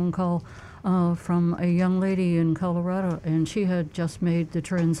telephone call from a young lady in Colorado, and she had just made the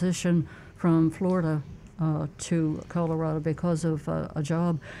transition from Florida to Colorado because of a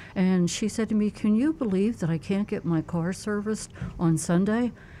job, and she said to me, "Can you believe that I can't get my car serviced on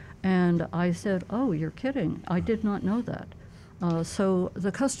Sunday?" And I said, "Oh, you're kidding. I did not know that." So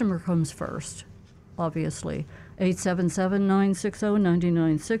the customer comes first, obviously.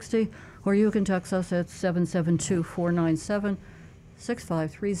 877-960-9960, or you can text us at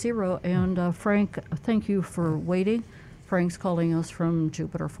 772-497-6530. And Frank, thank you for waiting. Frank's calling us from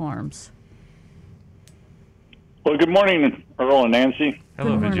Jupiter Farms. Well, good morning, Earl and Nancy.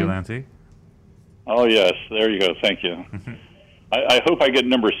 Hello, Vigilante. Oh, yes. There you go. Thank you. I hope I get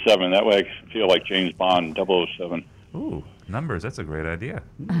number 7. That way I feel like James Bond, 007. Ooh, numbers. That's a great idea.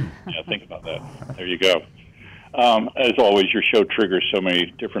 Yeah, think about that. There you go. As always, your show triggers so many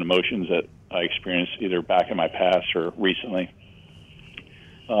different emotions that I experienced either back in my past or recently.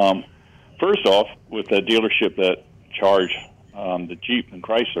 First off, with the dealership that charged the Jeep and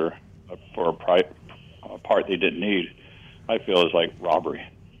Chrysler for a part they didn't need, I feel is like robbery.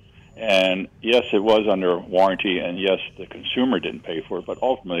 And yes, it was under warranty, and yes, the consumer didn't pay for it, but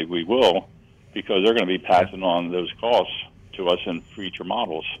ultimately we will, because they're going to be passing on those costs to us in future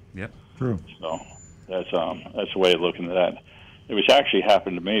models. Yep. True. So that's the way of looking at that. It was actually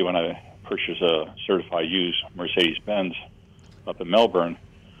happened to me when I purchased a certified used Mercedes-Benz up in Melbourne.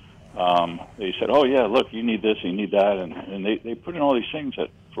 They said, "Oh yeah, look, you need this, you need that," and they put in all these things that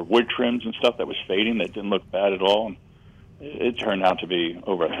for wood trims and stuff that was fading that didn't look bad at all. And it turned out to be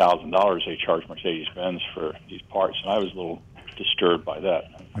over $1,000 they charged Mercedes-Benz for these parts, and I was a little disturbed by that.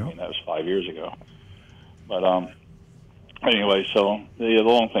 I mean, that was 5 years ago. But anyway, so the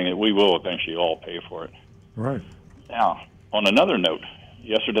long thing is we will eventually all pay for it. Right. Now, on another note,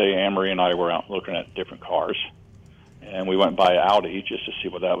 yesterday Anne-Marie and I were out looking at different cars, and we went by Audi just to see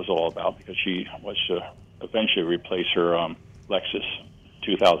what that was all about, because she was to eventually replace her Lexus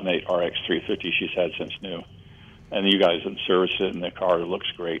 2008 RX 350 she's had since new. And you guys have serviced it, and the car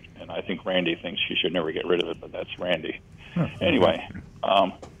looks great. And I think Randy thinks she should never get rid of it, but that's Randy. Anyway,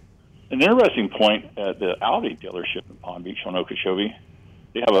 an interesting point at the Audi dealership in Palm Beach on Okeechobee,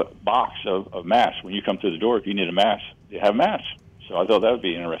 they have a box of masks. When you come through the door, if you need a mask, they have masks. So I thought that would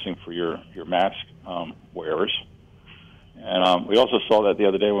be interesting for your mask wearers. And we also saw that the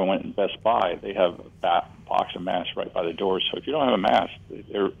other day when we went in Best Buy. They have a box of masks right by the door. So if you don't have a mask,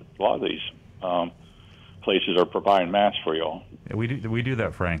 a lot of these places are providing masks for you all. Yeah, we do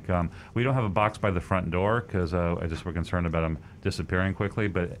that, Frank. We don't have a box by the front door because we're concerned about them disappearing quickly.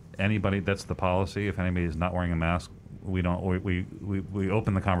 But anybody, that's the policy. If anybody is not wearing a mask, we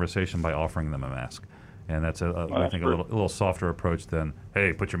open the conversation by offering them a mask, and that's I think a little softer approach than,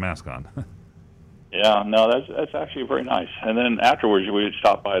 hey, put your mask on. Yeah, no, that's actually very nice. And then afterwards, we would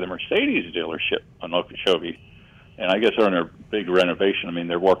stop by the Mercedes dealership on Okeechobee, and I guess they're in a big renovation. I mean,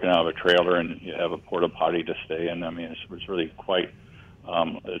 they're working out of a trailer, and you have a porta potty to stay in. I mean, it's really quite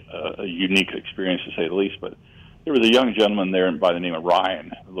a unique experience, to say the least. But there was a young gentleman there by the name of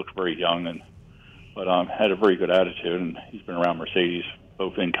Ryan, who looked very young, but had a very good attitude, and he's been around Mercedes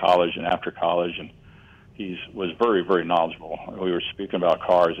both in college and after college, and he was very, very knowledgeable. We were speaking about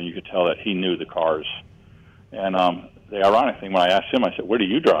cars, and you could tell that he knew the cars. And the ironic thing, when I asked him, I said, "Where do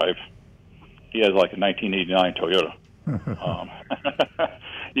you drive?" He has like a 1989 Toyota.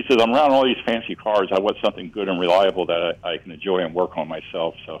 He says, "I'm around all these fancy cars. I want something good and reliable that I can enjoy and work on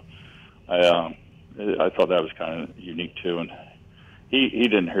myself." So I thought that was kind of unique too. And he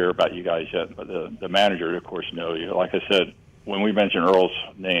didn't hear about you guys yet, but the manager, of course, knows you. Like I said, when we mention Earl's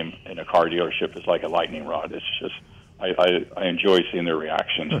name in a car dealership, it's like a lightning rod. It's just I enjoy seeing their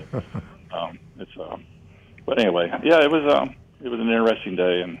reactions. But anyway, yeah, it was an interesting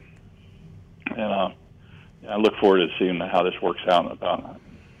day, and I look forward to seeing how this works out.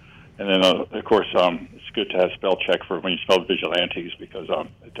 And then of course it's good to have spell check for when you spell vigilantes, because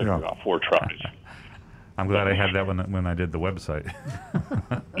it took me about 4 tries. I'm glad I had that when I did the website.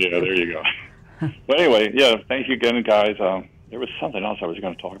 Yeah, there you go. But anyway, yeah, thank you again, guys. There was something else I was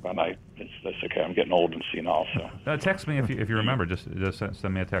going to talk about. That's okay. I'm getting old and senile. So text me if you remember. Just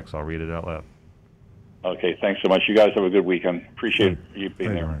send me a text. I'll read it out loud. Okay, thanks so much. You guys have a good weekend. Appreciate you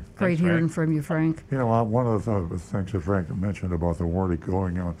being there. Great hearing from you, Frank. You know, one of the things that Frank mentioned about the warranty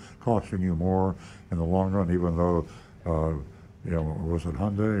going on, costing you more in the long run, even though, was it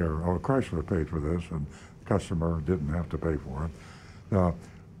Hyundai or Chrysler paid for this and the customer didn't have to pay for it.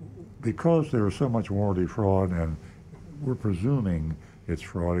 Because there was so much warranty fraud, and we're presuming it's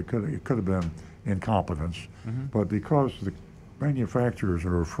fraud, it could have been incompetence, but because the manufacturers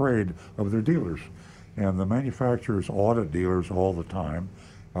are afraid of their dealers, and the manufacturers audit dealers all the time.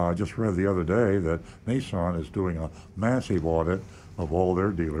 I just read the other day that Nissan is doing a massive audit of all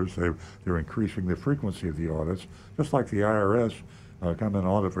their dealers. They're increasing the frequency of the audits, just like the IRS come in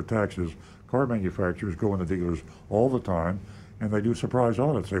audit for taxes. Car manufacturers go into dealers all the time, and they do surprise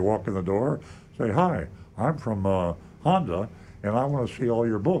audits. They walk in the door, say, "Hi, I'm from Honda, and I want to see all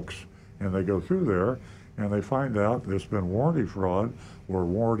your books." And they go through there, and they find out there's been warranty fraud or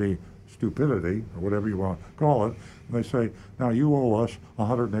warranty stupidity, or whatever you want to call it. And they say, "Now you owe us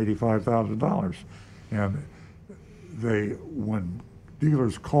 $185,000. And when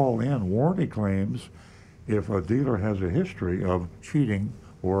dealers call in warranty claims, if a dealer has a history of cheating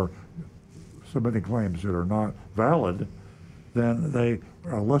or submitting claims that are not valid, then they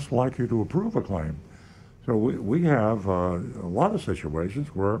are less likely to approve a claim. So we have a lot of situations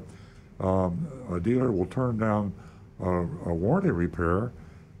where a dealer will turn down a warranty repair,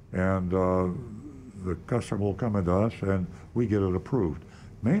 and the customer will come into us and we get it approved,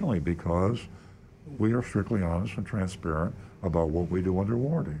 mainly because we are strictly honest and transparent about what we do under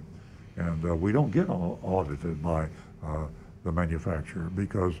warranty. And we don't get audited by the manufacturer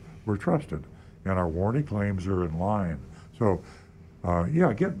because we're trusted and our warranty claims are in line. So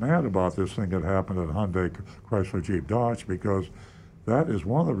get mad about this thing that happened at Hyundai, Chrysler, Jeep, Dodge, because that is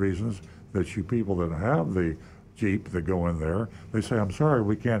one of the reasons that you people that have the Jeep that go in there, they say, "I'm sorry,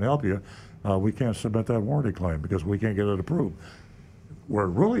 we can't help you. We can't submit that warranty claim because we can't get it approved." Where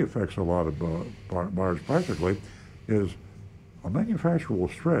it really affects a lot of buyers practically is a manufacturer will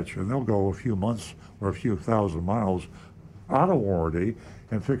stretch and they'll go a few months or a few thousand miles out of warranty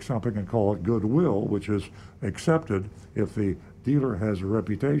and fix something and call it goodwill, which is accepted if the dealer has a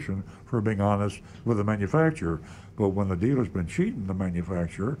reputation for being honest with the manufacturer. But when the dealer's been cheating the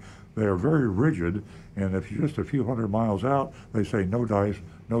manufacturer, they are very rigid, and if you're just a few hundred miles out, they say, "No dice,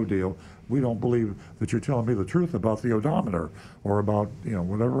 no deal. We don't believe that you're telling me the truth about the odometer or about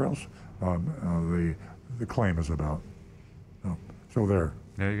whatever else the claim is about." So there.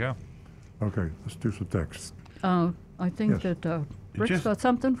 There you go. Okay, let's do some texts. I think that Rick's got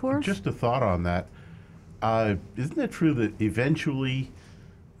something for us. Just a thought on that. Isn't it true that eventually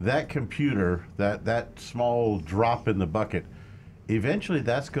that computer, that small drop in the bucket, eventually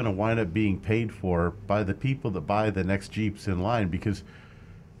that's going to wind up being paid for by the people that buy the next Jeeps in line? Because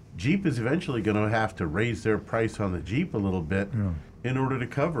Jeep is eventually going to have to raise their price on the Jeep a little bit in order to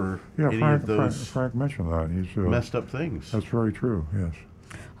cover any of those Frank mentioned that. He's messed up things. That's very true, yes.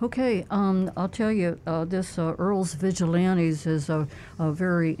 Okay, I'll tell you, this Earl's Vigilantes is a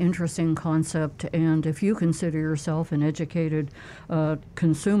very interesting concept, and if you consider yourself an educated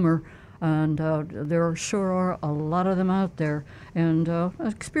consumer, and there sure are a lot of them out there, and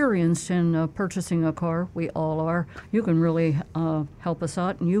experienced in purchasing a car, we all are, you can really help us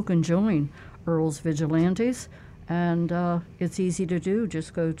out, and you can join Earl's Vigilantes, and it's easy to do.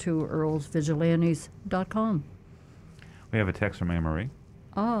 Just go to earlsvigilantes.com. We have a text from Anne Marie.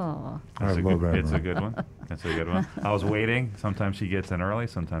 Ah. I love that. It's a good one. That's a good one. I was waiting. Sometimes she gets in early.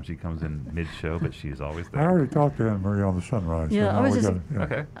 Sometimes she comes in mid-show, but she's always I there. already talked to Anne Marie on the Sunrise. Yeah, so I was just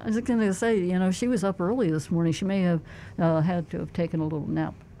Okay. I was going to say, you know, she was up early this morning. She may have had to have taken a little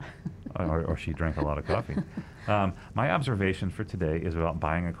nap. Or she drank a lot of coffee. My observation for today is about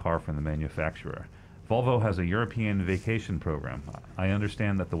buying a car from the manufacturer. Volvo has a European vacation program. I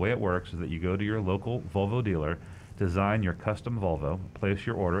understand that the way it works is that you go to your local Volvo dealer, design your custom Volvo, place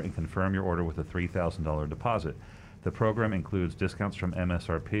your order, and confirm your order with a $3,000 deposit. The program includes discounts from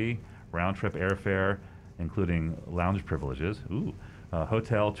MSRP, round-trip airfare, including lounge privileges,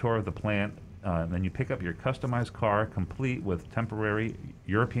 hotel, tour of the plant, and then you pick up your customized car complete with temporary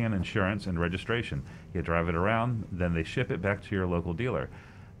European insurance and registration. You drive it around, then they ship it back to your local dealer.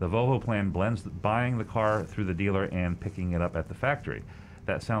 The Volvo plan blends buying the car through the dealer and picking it up at the factory.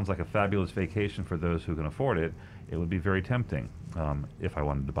 That sounds like a fabulous vacation for those who can afford it. It would be very tempting if I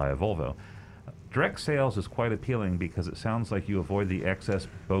wanted to buy a Volvo. Direct sales is quite appealing because it sounds like you avoid the excess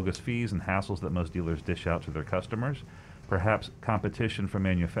bogus fees and hassles that most dealers dish out to their customers. Perhaps competition from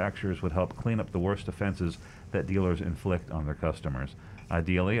manufacturers would help clean up the worst offenses that dealers inflict on their customers.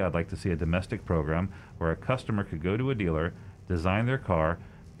 Ideally, I'd like to see a domestic program where a customer could go to a dealer, design their car,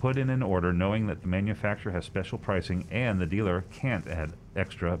 put in an order knowing that the manufacturer has special pricing and the dealer can't add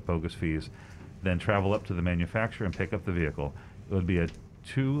extra bogus fees, then travel up to the manufacturer and pick up the vehicle. It would be a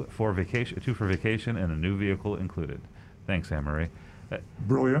two for vacation and a new vehicle included. Thanks, Anne Marie.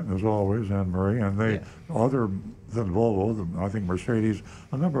 Brilliant, as always, Anne Marie. And they, other than Volvo, I think Mercedes,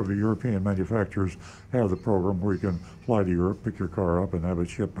 a number of the European manufacturers have the program where you can fly to Europe, pick your car up, and have it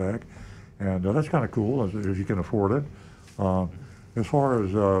shipped back. And that's kind of cool if you can afford it. As far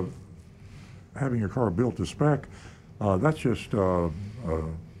as having your car built to spec, that's just a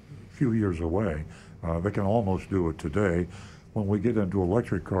few years away. They can almost do it today. When we get into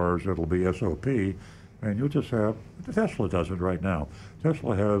electric cars, it'll be SOP, and you'll just have, Tesla does it right now.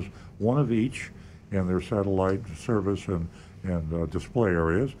 Tesla has one of each in their satellite service and display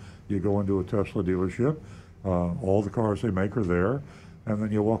areas. You go into a Tesla dealership, all the cars they make are there, and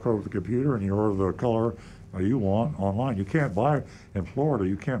then you walk over to the computer and you order the color you want online. You can't buy, in Florida,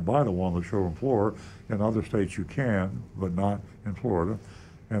 you can't buy the one on the showroom floor. In other states you can, but not in Florida.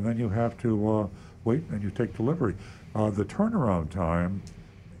 And then you have to wait and you take delivery. The turnaround time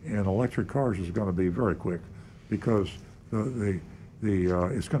in electric cars is going to be very quick because it's going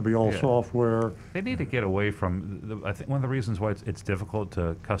to be all software. They need to get away from, I think one of the reasons why it's difficult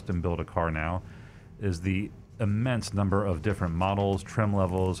to custom build a car now is the immense number of different models, trim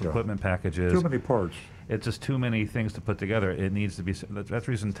levels, equipment packages. Too many parts. It's just too many things to put together. It needs to be, that's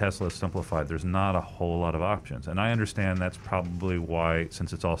the reason Tesla is simplified. There's not a whole lot of options. And I understand that's probably why,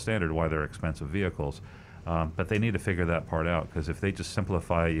 since it's all standard, why they're expensive vehicles. But they need to figure that part out, because if they just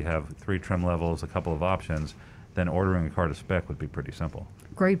simplify, you have 3 trim levels, a couple of options, then ordering a car to spec would be pretty simple.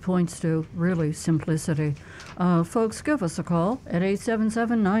 Great points, Stu. Really, simplicity. Folks, give us a call at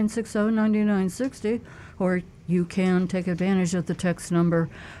 877-960-9960, or you can take advantage of the text number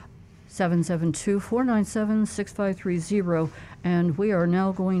 772-497-6530. And we are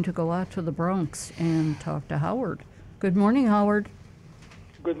now going to go out to the Bronx and talk to Howard. Good morning, Howard.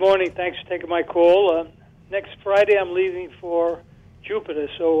 Good morning. Thanks for taking my call. Next Friday, I'm leaving for Jupiter,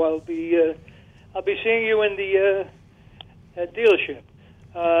 so I'll be seeing you in the dealership.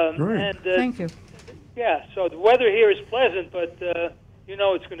 Great. Thank you. Yeah. So the weather here is pleasant, but you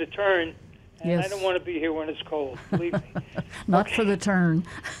know it's going to turn. And yes. I don't want to be here when it's cold. Believe me. Not for the turn.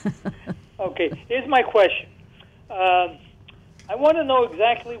 Okay. Here's my question. I want to know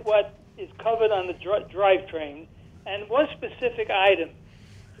exactly what is covered on the drivetrain, and one specific item.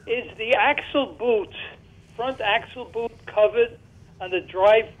 Is the axle boot, front axle boot, covered on the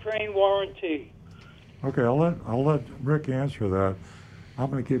drivetrain warranty? Okay, I'll let Rick answer that. I'm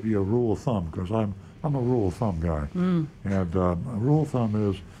going to give you a rule of thumb because I'm a rule of thumb guy. And a rule of thumb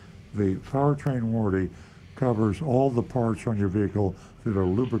is the powertrain warranty covers all the parts on your vehicle that are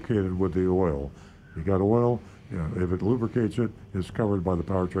lubricated with the oil. You got oil, Yeah, if it lubricates it, it's covered by the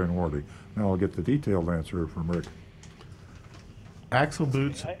powertrain warranty. Now I'll get the detailed answer from Rick. Axle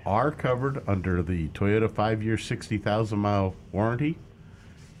boots are covered under the Toyota 5-year, 60,000-mile warranty.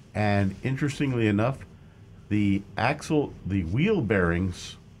 And interestingly enough, the wheel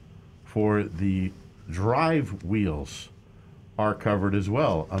bearings for the drive wheels are covered as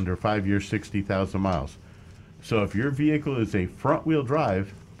well under 5-year, 60,000 miles. So if your vehicle is a front-wheel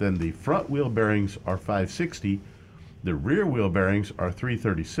drive, then the front wheel bearings are 560, the rear wheel bearings are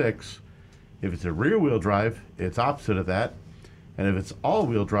 336. If it's a rear-wheel drive, it's opposite of that. And if it's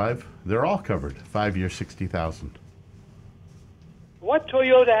all-wheel drive, they're all covered, 5-year, 60,000. What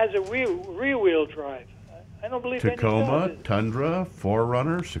Toyota has a rear-wheel drive? I don't believe Tacoma, any does. Tundra,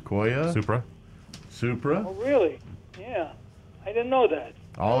 4Runner, Sequoia, Supra. Oh, really? Yeah. I didn't know that.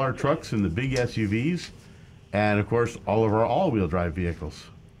 All our trucks and the big SUVs, and of course, all of our all-wheel drive vehicles.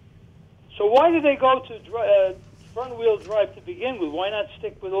 So why did they go to front-wheel drive to begin with? Why not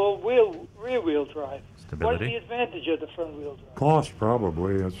stick with rear-wheel drive? Stability. What is the advantage of the front-wheel drive? Cost,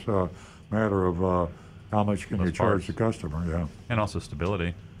 probably. It's a matter of how much can Those you charge parts. the customer, yeah. And also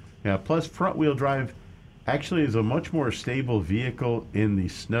stability. Yeah, plus front-wheel drive actually is a much more stable vehicle in the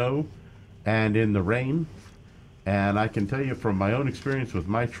snow and in the rain. And I can tell you from my own experience with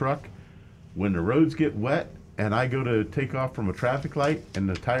my truck, when the roads get wet and I go to take off from a traffic light and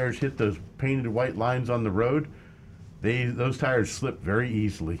the tires hit those painted white lines on the road, those tires slip very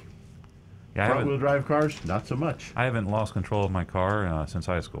easily. Yeah, Front-wheel drive cars, not so much. I haven't lost control of my car since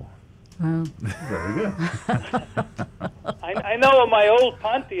high school. Well, Very good. I know on my old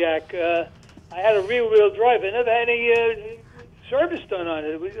Pontiac, I had a rear-wheel drive. I never had any service done on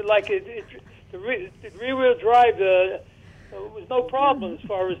it. It was like the rear-wheel drive was no problem as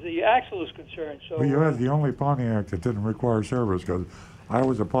far as the axle is concerned. So Well, you had the only Pontiac that didn't require service, because I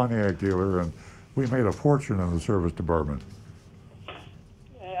was a Pontiac dealer, and we made a fortune in the service department.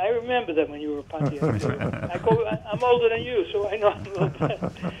 I remember that when you were a Pontiac. I'm older than you, so I know a little bit.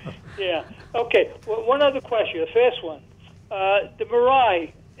 Yeah. Okay. Well, one other question, a fast one. The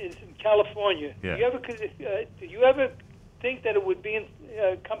Mirai is in California. Yeah. Do you ever think that it would be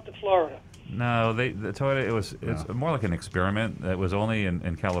come to Florida? No, the Toyota, it's more like an experiment. It was only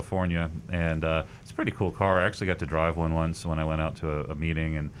in California, and it's a pretty cool car. I actually got to drive one once when I went out to a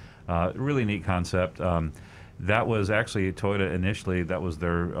meeting, and really neat concept. That was actually Toyota initially. That was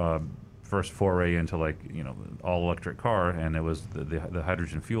their first foray into all electric car, and it was the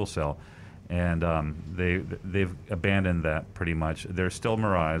hydrogen fuel cell. And they've abandoned that pretty much. They're still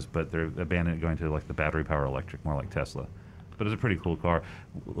Mirais, but they're abandoned going to the battery power electric, more like Tesla. But it's a pretty cool car.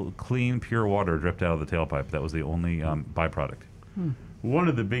 Clean, pure water dripped out of the tailpipe. That was the only byproduct. One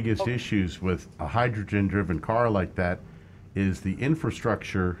of the biggest issues with a hydrogen-driven car like that is the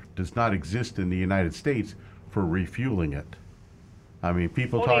infrastructure does not exist in the United States for refueling it. I mean,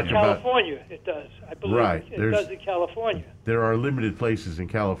 people Only talk in about... California it does. I believe Right. it does in California. There are limited places in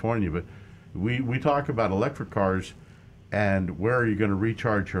California, but we talk about electric cars and where are you going to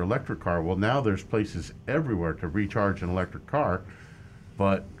recharge your electric car? Well, now there's places everywhere to recharge an electric car,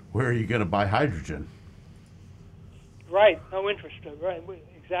 but where are you going to buy hydrogen? Right. No interest. Right.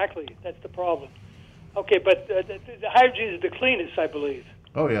 Exactly. That's the problem. Okay, but the hydrogen is the cleanest, I believe.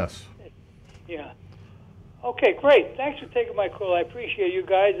 Oh, yes. Yeah. Okay, great. Thanks for taking my call. I appreciate you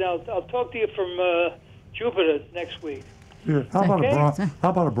guys. And I'll talk to you from Jupiter next week. Yeah, how Okay.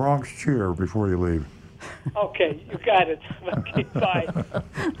 about a Bronx cheer before you leave? Okay, you got it. Okay, bye.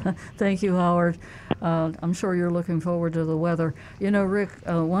 thank you, Howard. I'm sure you're looking forward to the weather. You know, Rick,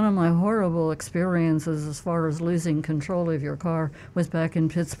 one of my horrible experiences as far as losing control of your car was back in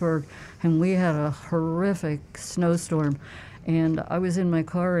Pittsburgh, and we had a horrific snowstorm. And I was in my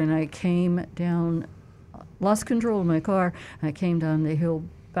car, and I came down, lost control of my car, and I came down the hill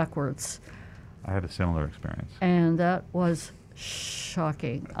backwards. I had a similar experience. And that was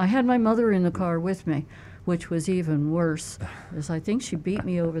shocking. I had my mother in the car with me, which was even worse, as I think she beat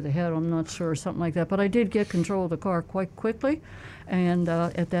me over the head, I'm not sure, something like that. But I did get control of the car quite quickly, and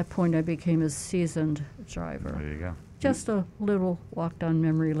at that point I became a seasoned driver. There you go. Just a little walk down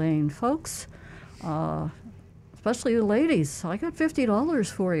memory lane, folks. Especially the ladies. I got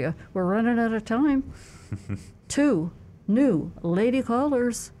 $50 for you. We're running out of time. 2 new lady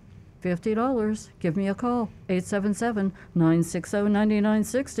callers. $50. Give me a call.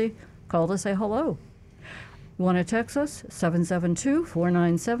 877-960-9960. Call to say hello. You want to text us?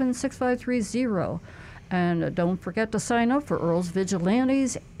 772-497-6530. And don't forget to sign up for Earl's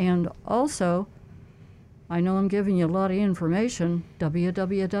Vigilantes. And also, I know I'm giving you a lot of information.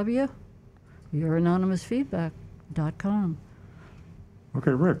 www.youranonymousfeedback.com.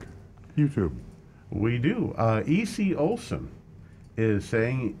 Okay, Rick, YouTube. We do. E.C. Olson is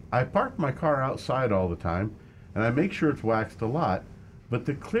saying, I park my car outside all the time, and I make sure it's waxed a lot, but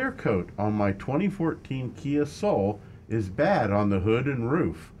the clear coat on my 2014 Kia Soul is bad on the hood and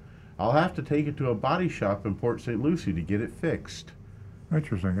roof. I'll have to take it to a body shop in Port St. Lucie to get it fixed.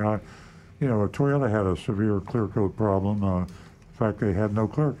 Interesting. You know, Toyota had a severe clear coat problem. In fact, they had no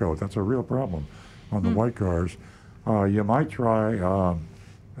clear coat. That's a real problem on the white cars. You might try you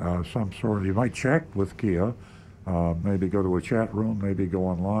might check with Kia, maybe go to a chat room, maybe go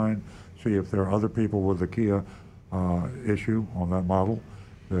online, see if there are other people with the Kia issue on that model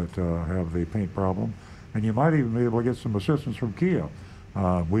that have the paint problem. And you might even be able to get some assistance from Kia.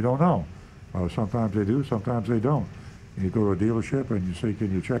 We don't know. Sometimes they do, sometimes they don't. You go to a dealership and you say,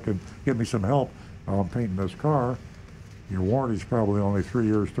 can you check and give me some help? I'm painting this car. Your warranty's probably only 3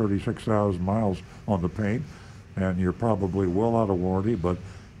 years, 36,000 miles on the paint, and you're probably well out of warranty. But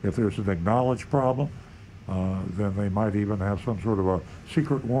if there's an acknowledged problem, then they might even have some sort of a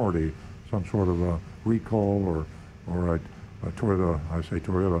secret warranty, some sort of a recall or a Toyota, I say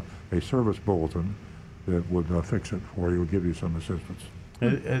Toyota, a service bulletin that would fix it for you, give you some assistance.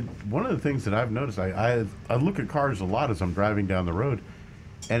 And one of the things that I've noticed, I look at cars a lot as I'm driving down the road,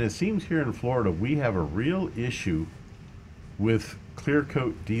 and it seems here in Florida we have a real issue with clear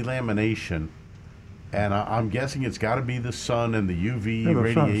coat delamination, and I'm guessing it's got to be the sun and the UV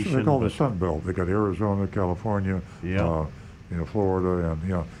radiation. They call it the Sun Belt. They got Arizona, California, Florida,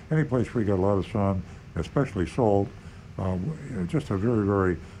 and any place where you got a lot of sun, especially salt. Just a very,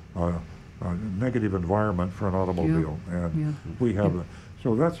 very negative environment for an automobile, and we have.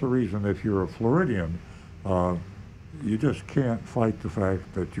 So that's the reason if you're a Floridian, you just can't fight the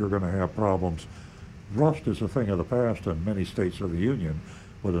fact that you're going to have problems. Rust is a thing of the past in many states of the Union,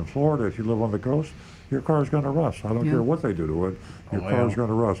 but in Florida, if you live on the coast, your car's going to rust. I don't care what they do to it. Your car's going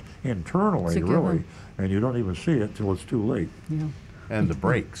to rust internally, really, and you don't even see it till it's too late. Yeah. And the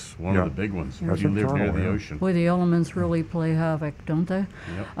brakes, one of the big ones. That's You live near the internal, ocean. Boy, the elements really play havoc, don't they?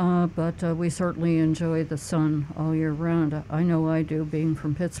 Yep. But we certainly enjoy the sun all year round. I know I do, being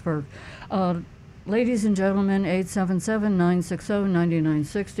from Pittsburgh. Ladies and gentlemen,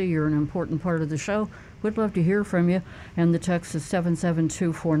 877-960-9960. You're an important part of the show. We'd love to hear from you. And the text is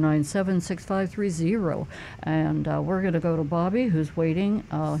 772-497-6530. And we're going to go to Bobby, who's waiting.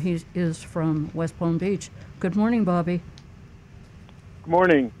 He is from West Palm Beach. Good morning, Bobby. Good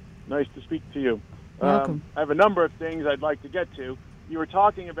morning. Nice to speak to you. Welcome. I have a number of things I'd like to get to. You were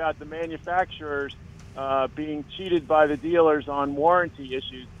talking about the manufacturers being cheated by the dealers on warranty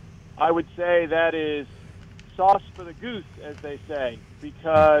issues. I would say that is sauce for the goose, as they say,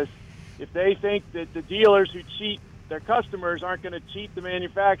 because if they think that the dealers who cheat their customers aren't going to cheat the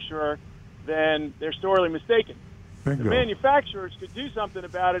manufacturer, then they're sorely mistaken. Bingo. The manufacturers could do something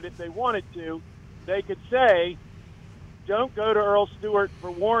about it if they wanted to. They could say, don't go to Earl Stewart for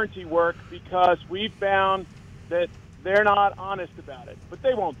warranty work because we've found that they're not honest about it. But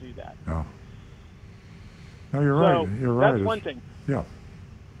they won't do that. No, you're right. You're right. That's one thing. Yeah.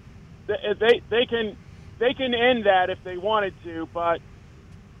 They can end that if they wanted to, but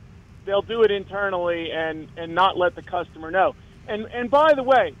they'll do it internally and not let the customer know. And by the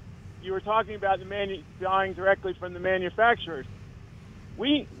way, you were talking about buying directly from the manufacturers.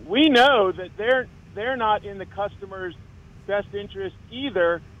 We know that they're not in the customer's best interest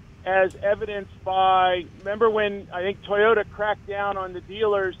either, as evidenced by, remember when I think Toyota cracked down on the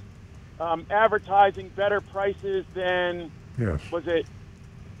dealers advertising better prices than, was it,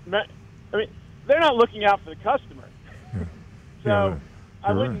 I mean, they're not looking out for the customer. Yeah. So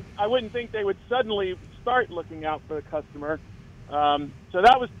I right. wouldn't think they would suddenly start looking out for the customer. So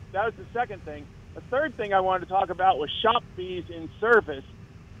that was the second thing. The third thing I wanted to talk about was shop fees in service.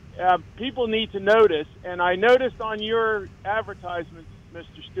 People need to notice, and I noticed on your advertisements,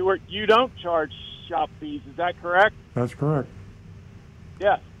 Mr. Stewart, you don't charge shop fees. Is that correct? That's correct.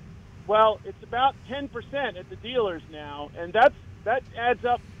 Yes. Well, it's about 10% at the dealers now, and that adds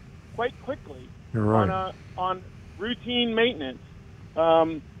up quite quickly. You're right. On routine maintenance.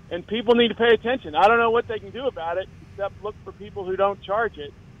 And people need to pay attention. I don't know what they can do about it except look for people who don't charge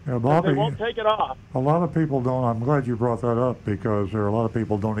it. Yeah, Bobby, they won't take it off. A lot of people don't. I'm glad you brought that up because there are a lot of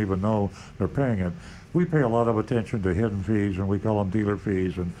people don't even know they're paying it. We pay a lot of attention to hidden fees, and we call them dealer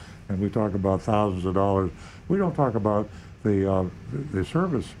fees, and we talk about thousands of dollars. We don't talk about the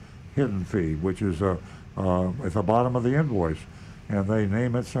service hidden fee, which is at the bottom of the invoice, and they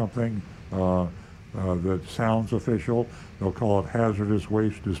name it something that sounds official. They'll call it hazardous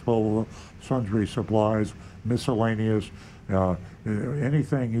waste disposal, sundry supplies, miscellaneous,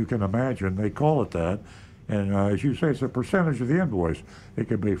 anything you can imagine. They call it that, And as you say, it's a percentage of the invoice. It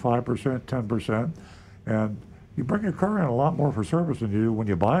could be 5%, 10%, and you bring your car in a lot more for service than you do when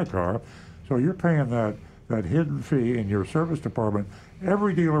you buy a car. So you're paying that hidden fee in your service department.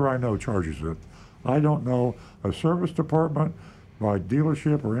 Every dealer I know charges it. I don't know a service department, by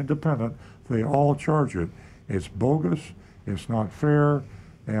dealership or independent, they all charge it. It's bogus, it's not fair,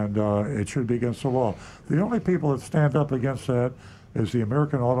 and it should be against the law. The only people that stand up against that is the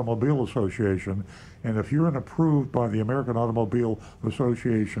American Automobile Association, and if you're an approved by the American Automobile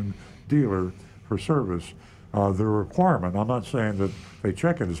Association dealer for service, the requirement, I'm not saying that they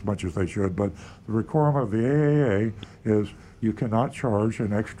check it as much as they should, but the requirement of the AAA is you cannot charge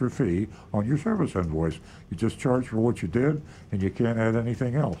an extra fee on your service invoice. You just charge for what you did, and you can't add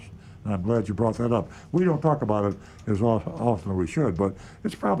anything else. And I'm glad you brought that up. We don't talk about it as often as we should, but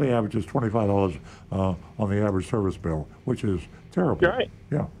it's probably averages $25 on the average service bill, which is terrible. Right.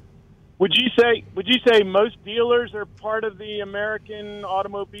 Yeah. Would you say most dealers are part of the American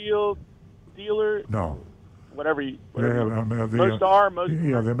Automobile Dealer? No. Whatever you. Most are. Most.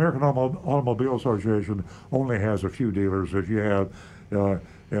 Yeah, the American Automobile Association only has a few dealers. If you have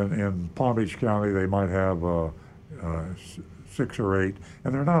in Palm Beach County, they might have 6 or 8,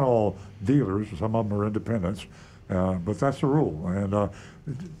 and they're not all dealers. Some of them are independents, but that's the rule. And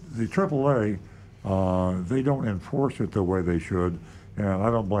the AAA, they don't enforce it the way they should, and I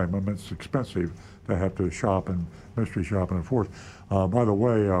don't blame them. It's expensive to have to shop and mystery shop and enforce. By the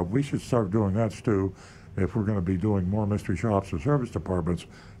way, we should start doing that, Stu. If we're going to be doing more mystery shops and service departments,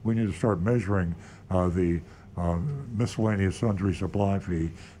 we need to start measuring the miscellaneous sundry supply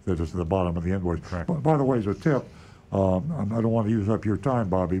fee that is at the bottom of the invoice. By the way, as a tip, I don't want to use up your time,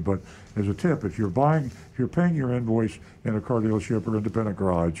 Bobby, but as a tip, if you're paying your invoice in a car dealership or independent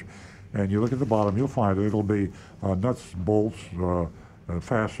garage, and you look at the bottom, you'll find it'll be nuts, bolts,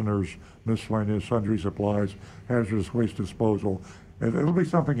 fasteners, miscellaneous sundry supplies, hazardous waste disposal. It'll be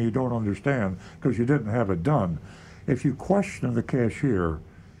something you don't understand because you didn't have it done. If you question the cashier,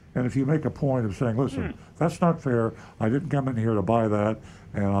 and if you make a point of saying, listen, that's not fair, I didn't come in here to buy that,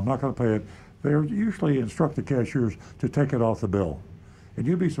 and I'm not going to pay it, they usually instruct the cashiers to take it off the bill. And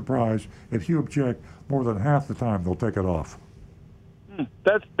you'd be surprised if you object, more than half the time they'll take it off.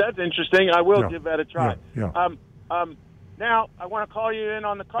 That's interesting. I will give that a try. Yeah. Now, I want to call you in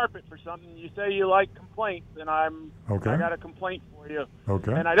on the carpet for something. You say you like complaints, and I got a complaint for you.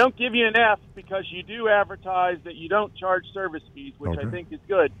 Okay. And I don't give you an F because you do advertise that you don't charge service fees, which I think is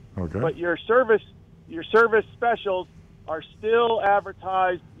good. Okay. But your service specials are still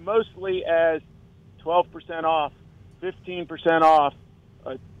advertised mostly as 12% off, 15% off,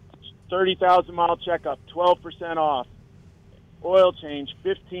 a 30,000-mile checkup, 12% off, oil change,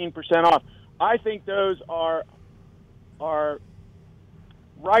 15% off. I think those are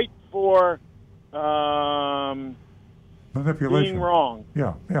right for manipulation. Being wrong.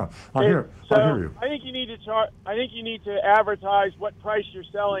 Yeah. I hear you. I think you need to I think you need to advertise what price you're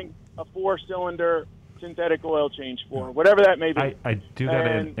selling a 4-cylinder synthetic oil change for, whatever that may be. I do got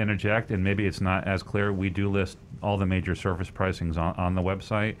to interject, and maybe it's not as clear. We do list all the major service pricings on the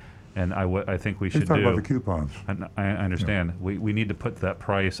website. And I think we should talking about the coupons. I understand. Yeah. We need to put that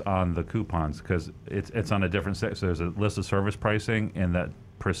price on the coupons because it's on a different set. So there's a list of service pricing, and that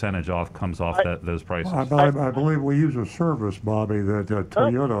percentage off comes off those prices. I believe we use a service, Bobby, that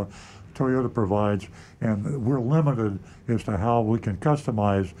Toyota provides, and we're limited as to how we can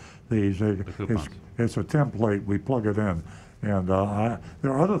customize these. It's a template. We plug it in. And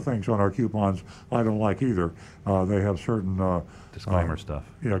there are other things on our coupons I don't like either. They have certain disclaimer stuff.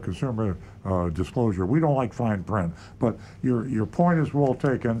 Yeah, consumer disclosure. We don't like fine print. But your point is well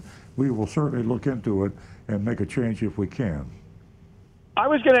taken. We will certainly look into it and make a change if we can. I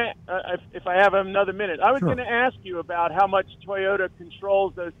was going to, if I have another minute, I was going to ask you about how much Toyota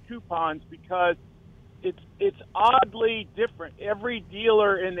controls those coupons because it's oddly different. Every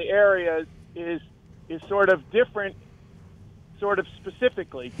dealer in the area is sort of different. Sort of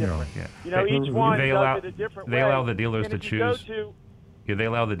specifically different. Yeah. You know, each one does it a different way. They allow the dealers to if choose. They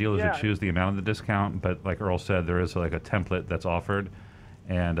allow the dealers to choose the amount of the discount, but like Earl said, there is like a template that's offered,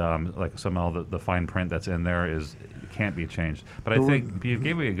 and like somehow the fine print that's in there can't be changed. But I think you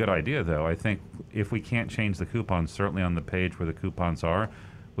gave me a good idea, though. I think if we can't change the coupons, certainly on the page where the coupons are,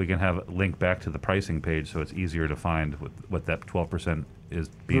 we can have a link back to the pricing page, so it's easier to find what that 12% is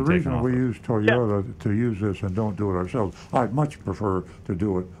being taken off. The reason we use Toyota to use this and don't do it ourselves, I'd much prefer to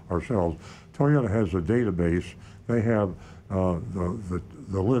do it ourselves. Toyota has a database. They have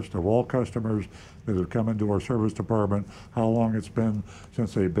the list of all customers that have come into our service department, how long it's been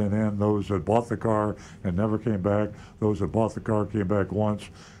since they've been in, those that bought the car and never came back, those that bought the car came back once.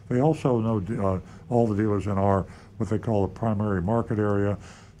 They also know all the dealers in our what they call the primary market area.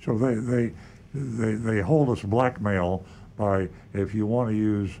 So they hold us blackmail by, if you want to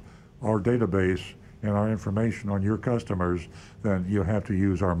use our database and our information on your customers, then you have to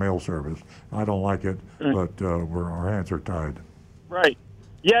use our mail service. I don't like it, but our hands are tied. Right.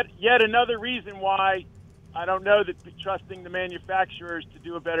 Yet another reason why I don't know that trusting the manufacturers to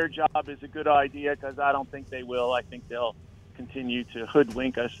do a better job is a good idea, because I don't think they will. I think they'll continue to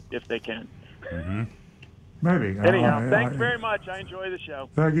hoodwink us if they can. Mm-hmm. Maybe. Anyhow, thanks very much. I enjoy the show.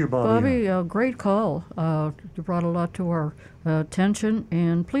 Thank you, Bobby. Bobby, great call. You brought a lot to our attention,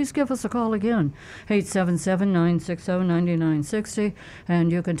 and please give us a call again, 877-960-9960,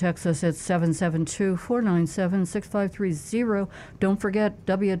 and you can text us at 772-497-6530. Don't forget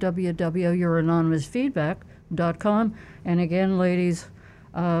www.youranonymousfeedback.com. And again, ladies,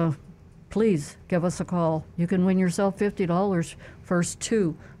 please give us a call. You can win yourself $50 first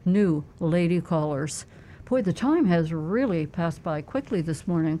 2 new lady callers. Boy, the time has really passed by quickly this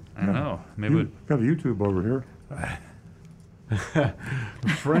morning. I know. Maybe got a YouTube over here.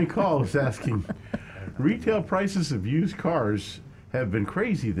 Frank Hall is asking, retail prices of used cars have been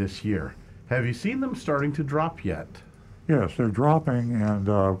crazy this year. Have you seen them starting to drop yet? Yes, they're dropping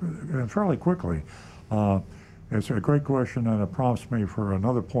and fairly quickly. It's a great question, and it prompts me for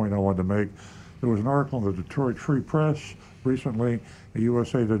another point I wanted to make. There was an article in the Detroit Free Press recently, the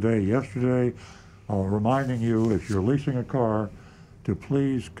USA Today yesterday, reminding you, if you're leasing a car, to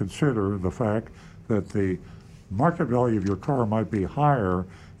please consider the fact that the market value of your car might be higher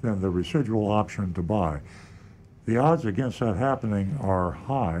than the residual option to buy. The odds against that happening are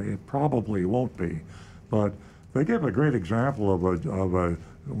high. It probably won't be, but they give a great example of one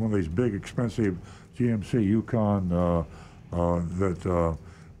of these big, expensive GMC Yukon that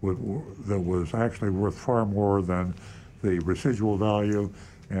was actually worth far more than the residual value,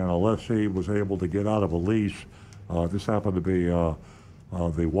 and a lessee was able to get out of a lease. This happened to be the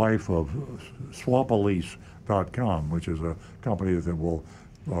wife of Swapalease.com, which is a company that will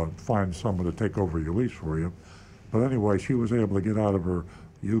find someone to take over your lease for you. But anyway, she was able to get out of her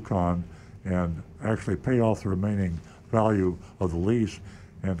Yukon and actually pay off the remaining value of the lease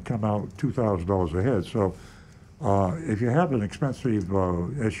and come out $2,000 ahead. So if you have an expensive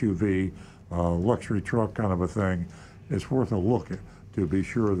SUV, luxury truck kind of a thing, it's worth a look to be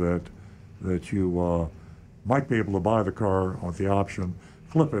sure that you might be able to buy the car on the option,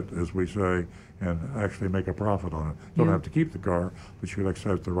 flip it, as we say, and actually make a profit on it. You don't have to keep the car, but you can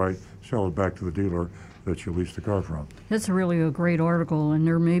exercise the right, sell it back to the dealer that you leased the car from. It's really a great article, and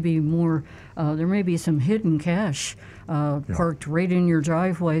there may be more. There may be some hidden cash parked right in your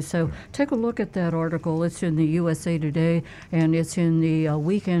driveway. So take a look at that article. It's in the USA Today, and it's in the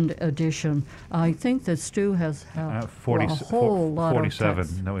weekend edition. I think that Stu has a whole lot 47. of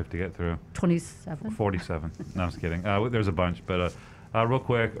text. No, we have to get through. 27? 47. No, I'm just kidding. There's a bunch, but real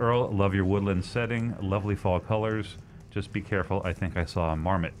quick, Earl, love your woodland setting, lovely fall colors. Just be careful. I think I saw a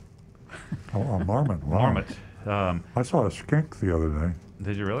marmot. Oh, a marmot. Wow. Marmot. I saw a skink the other day.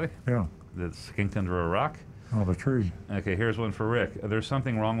 Did you really? Yeah. That skinked under a rock? On a tree. Okay, here's one for Rick. There's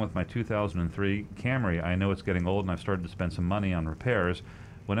something wrong with my 2003 Camry. I know it's getting old, and I've started to spend some money on repairs.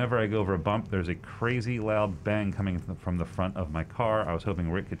 Whenever I go over a bump, there's a crazy loud bang coming from the front of my car. I was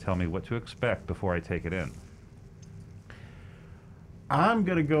hoping Rick could tell me what to expect before I take it in. I'm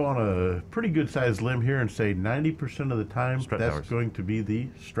going to go on a pretty good-sized limb here and say 90% of the time that's going to be the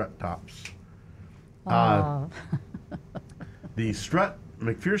strut tops. The strut,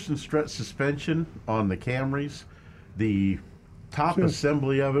 McPherson strut suspension on the Camrys, the top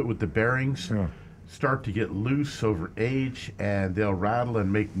assembly of it with the bearings start to get loose over age, and they'll rattle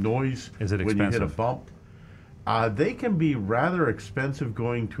and make noise when you hit a bump. They can be rather expensive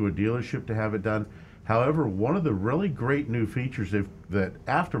going to a dealership to have it done. However, one of the really great new features that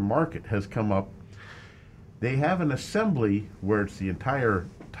aftermarket has come up, they have an assembly where it's the entire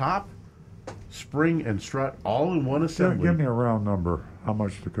top, spring, and strut all in one assembly. Give me a round number. How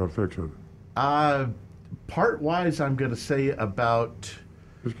much to go fix it? Part-wise, I'm going to say about...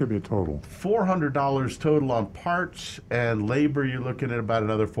 Just give me a total. $400 total on parts, and labor, you're looking at about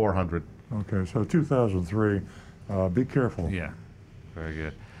another $400. Okay, so 2003. Be careful. Yeah, very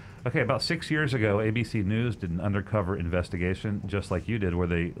good. Okay, about 6 years ago, ABC News did an undercover investigation, just like you did, where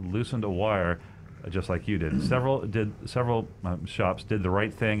they loosened a wire, just like you did. Several shops did the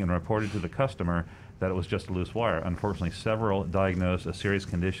right thing and reported to the customer that it was just a loose wire. Unfortunately, several diagnosed a serious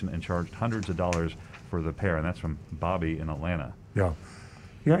condition and charged hundreds of dollars for the pair, and that's from Bobby in Atlanta. Yeah,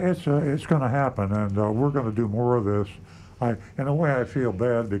 it's going to happen, and we're going to do more of this. In a way, I feel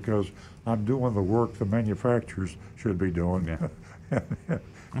bad because I'm doing the work the manufacturers should be doing. Yeah.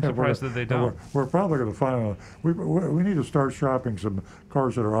 I'm surprised that they don't. We're probably going to find we need to start shopping some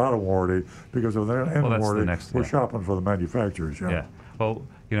cars that are out of warranty, because if they're in warranty, we're shopping for the manufacturers. Yeah. Well,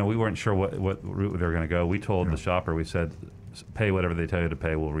 we weren't sure what route they were going to go. We told the shopper, we said, pay whatever they tell you to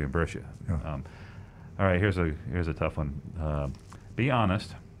pay, we'll reimburse you. Yeah. All right, here's a tough one. Be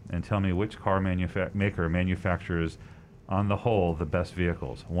honest and tell me which car maker manufactures, on the whole, the best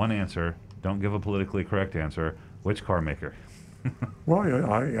vehicles. One answer. Don't give a politically correct answer. Which car maker? Well,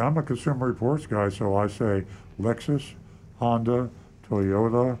 I'm a Consumer Reports guy, so I say Lexus, Honda,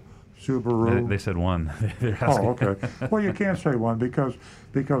 Toyota, Subaru. They said one. Oh, okay. Well, you can't say one because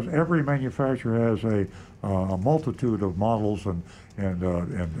every manufacturer has a multitude of models and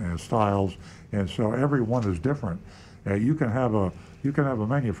styles, and so every one is different. You can have a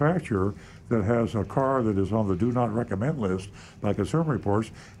manufacturer that has a car that is on the do not recommend list by Consumer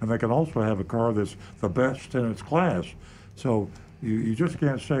Reports, and they can also have a car that's the best in its class. So you just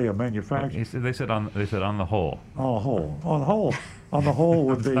can't say a manufacturer. They said on the whole. On the whole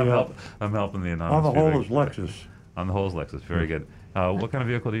would be. I'm helping the anonymous. On the whole is Lexus. On the whole is Lexus. Very good. What kind of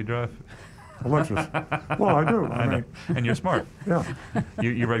vehicle do you drive? A Lexus. Well, I do. I know. And you're smart. Yeah.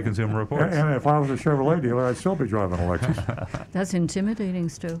 You read Consumer Reports. And if I was a Chevrolet dealer, I'd still be driving a Lexus. That's intimidating,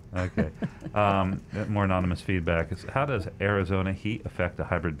 Stu. Okay. More anonymous feedback. How does Arizona heat affect a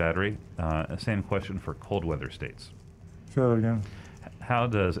hybrid battery? Same question for cold weather states. Say that again. How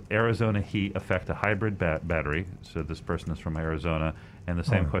does Arizona heat affect a hybrid battery? So this person is from Arizona. And the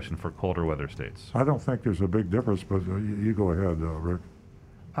same question for colder weather states. I don't think there's a big difference, but you go ahead, Rick.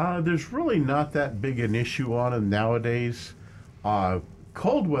 There's really not that big an issue on them nowadays.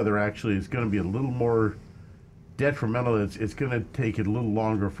 Cold weather actually is going to be a little more detrimental. It's going to take it a little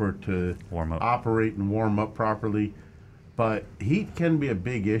longer for it to operate and warm up properly. But heat can be a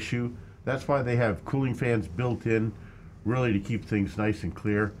big issue. That's why they have cooling fans built in, really to keep things nice and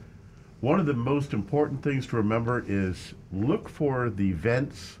clear. One of the most important things to remember is look for the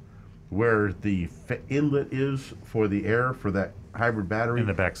vents where the inlet is for the air for that hybrid battery. In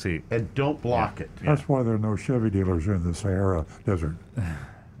the back seat. And don't block it. That's why there are no Chevy dealers in the Sahara Desert.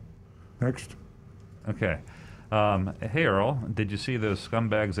 Next. Okay. Hey, Earl, did you see those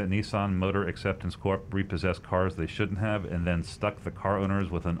scumbags at Nissan Motor Acceptance Corp repossess cars they shouldn't have and then stuck the car owners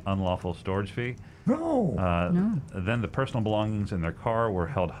with an unlawful storage fee? No. No. Then the personal belongings in their car were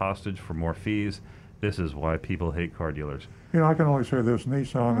held hostage for more fees. This is why people hate car dealers. I can only say this: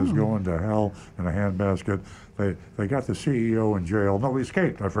 Nissan is going to hell in a handbasket. They got the CEO in jail. No, he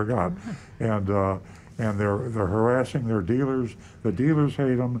escaped. I forgot. And they're harassing their dealers. The dealers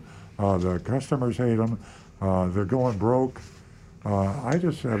hate them. The customers hate them. They're going broke. I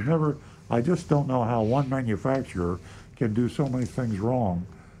just don't know how one manufacturer can do so many things wrong.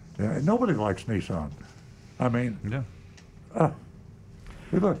 Nobody likes Nissan. I mean, yeah.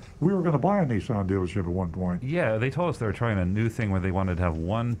 Look, we were going to buy a Nissan dealership at one point. Yeah, they told us they were trying a new thing where they wanted to have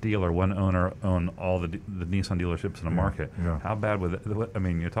one dealer, one owner own all the Nissan dealerships in the market. Yeah. How bad would it? I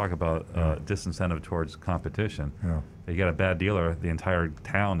mean, you talk about disincentive towards competition. Yeah. You get a bad dealer, the entire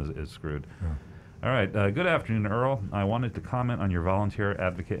town is screwed. Yeah. All right. Good afternoon, Earl. I wanted to comment on your volunteer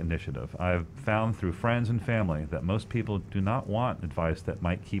advocate initiative. I've found through friends and family that most people do not want advice that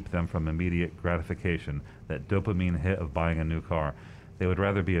might keep them from immediate gratification, that dopamine hit of buying a new car. They would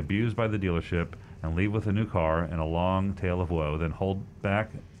rather be abused by the dealership and leave with a new car and a long tail of woe than hold back,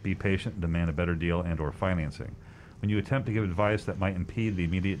 be patient, and demand a better deal and or financing. When you attempt to give advice that might impede the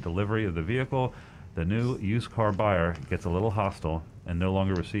immediate delivery of the vehicle, the new used car buyer gets a little hostile and no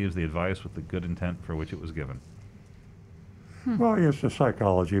longer receives the advice with the good intent for which it was given. Well, it's the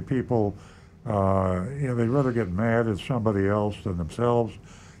psychology. People, they'd rather get mad at somebody else than themselves.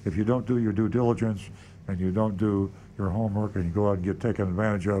 If you don't do your due diligence and you don't do your homework and you go out and get taken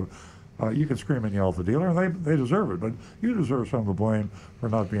advantage of, you can scream and yell at the dealer, and they deserve it. But you deserve some of the blame for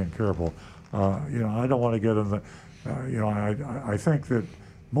not being careful. I don't want to get in the, I think that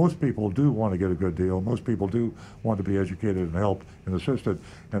most people do want to get a good deal. Most people do want to be educated and helped and assisted,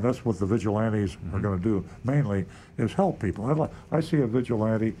 and that's what the vigilantes are going to do. Mainly is help people. I see a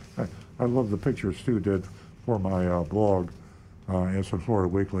vigilante. I love the picture Stu did for my blog, it's in Florida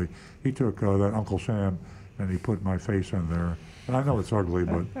Weekly. He took that Uncle Sam and he put my face in there. And I know it's ugly,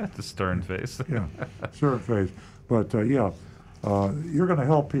 but the stern face. Yeah, stern face. But you're going to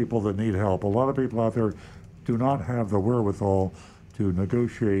help people that need help. A lot of people out there do not have the wherewithal to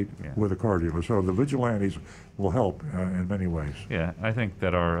negotiate with a car dealer. So the vigilantes will help in many ways. Yeah, I think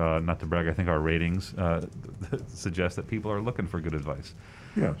that our, not to brag, I think our ratings suggest that people are looking for good advice.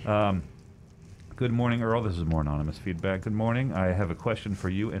 Yes. Good morning, Earl. This is more anonymous feedback. Good morning. I have a question for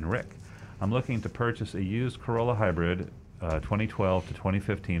you and Rick. I'm looking to purchase a used Corolla Hybrid 2012 to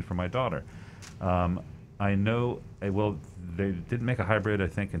 2015 for my daughter. I know, well, they didn't make a hybrid, I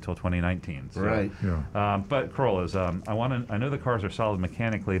think, until 2019. So, right. Yeah. But Corollas, I know the cars are solid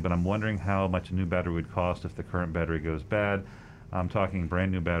mechanically, but I'm wondering how much a new battery would cost if the current battery goes bad. I'm talking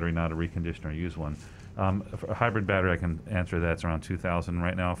brand new battery, not a reconditioned or used one. For a hybrid battery, I can answer that. It's around $2,000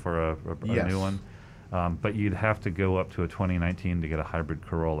 right now for a new one. But you'd have to go up to a 2019 to get a hybrid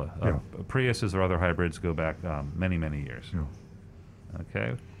Corolla. Priuses or other hybrids go back many, many years. Yeah.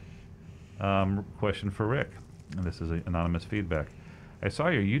 Okay. Question for Rick. And this is anonymous feedback. I saw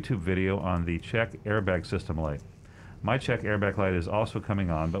your YouTube video on the check airbag system light. My check airbag light is also coming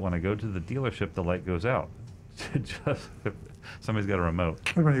on, but when I go to the dealership, the light goes out. Just somebody's got a remote.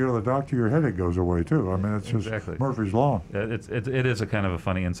 And when you go to the doctor, your headache goes away too. I mean, it's just Murphy's Law. It is a kind of a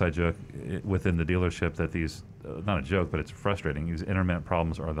funny inside joke within the dealership that these, not a joke, but it's frustrating. These intermittent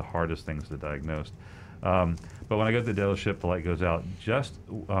problems are the hardest things to diagnose. But when I go to the dealership, the light goes out, just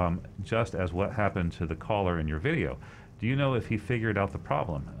as what happened to the caller in your video. Do you know if he figured out the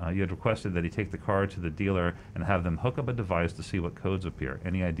problem? You had requested that he take the car to the dealer and have them hook up a device to see what codes appear.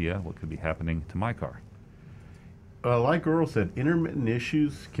 Any idea what could be happening to my car? Like Earl said, intermittent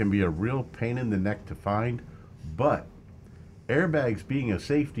issues can be a real pain in the neck to find, but airbags being a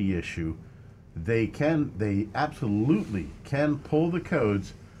safety issue, they absolutely can pull the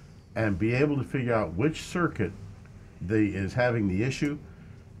codes and be able to figure out which circuit is having the issue.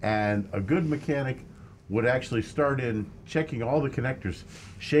 And a good mechanic would actually start in checking all the connectors,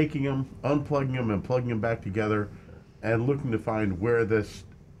 shaking them, unplugging them, and plugging them back together, and looking to find where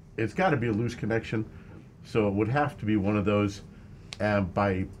it's got to be a loose connection. So it would have to be one of those, and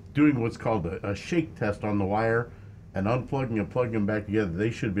by doing what's called a shake test on the wire and unplugging and plugging them back together, they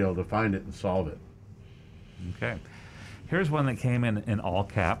should be able to find it and solve it. Okay. Here's one that came in all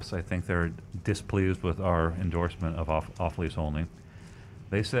caps. I think they're displeased with our endorsement of off-lease only.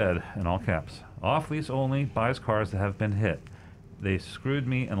 They said, in all caps, off-lease only buys cars that have been hit. They screwed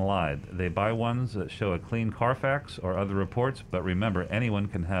me and lied. They buy ones that show a clean Carfax or other reports, but remember, anyone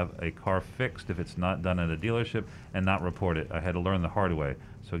can have a car fixed if it's not done at a dealership and not report it. I had to learn the hard way,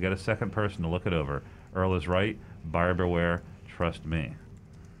 so get a second person to look it over. Earl is right. Buyer beware. Trust me.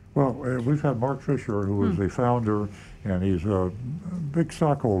 Well, we've had Mark Fisher, who is the founder, and he's a big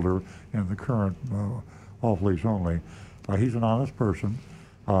stockholder in the current off-lease only. He's an honest person.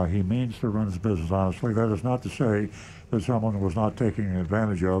 He means to run his business honestly. That is not to say that someone was not taking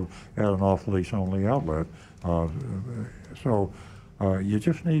advantage of at an off-lease only outlet. So you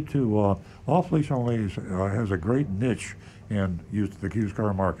just need to, off-lease only has a great niche in the used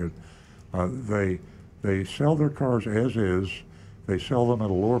car market. They sell their cars as is. They sell them at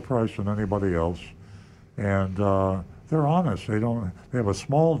a lower price than anybody else. And they're honest. They have a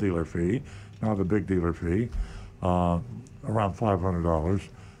small dealer fee, not a big dealer fee, around $500.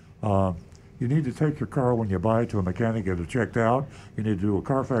 You need to take your car when you buy it to a mechanic, get it checked out. You need to do a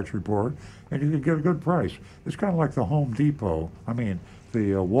Carfax report, and you can get a good price. It's kind of like the Walmart,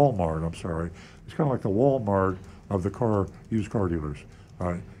 I'm sorry. It's kind of like the Walmart of the used car dealers.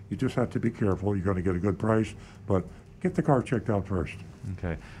 You just have to be careful. You're going to get a good price, but get the car checked out first.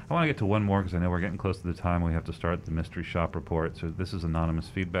 Okay. I want to get to one more because I know we're getting close to the time we have to start the mystery shop report. So this is anonymous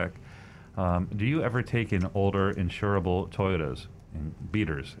feedback. Do you ever take in older insurable Toyotas and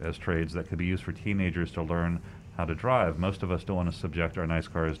beaters as trades that could be used for teenagers to learn how to drive? Most of us don't want to subject our nice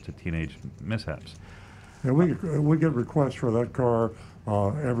cars to teenage mishaps. Yeah, we get requests for that car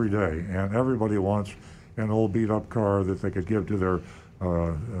every day, and everybody wants an old beat-up car that they could give to their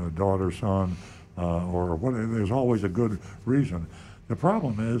daughter, son, or what. There's always a good reason. The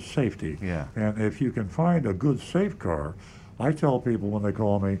problem is safety. Yeah. And if you can find a good, safe car, I tell people when they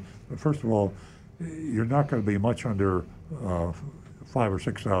call me, first of all, you're not going to be much under $5,000 or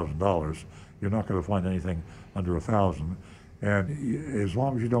 $6,000. You're not going to find anything under $1,000. And as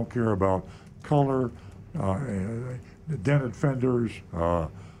long as you don't care about color, dented fenders,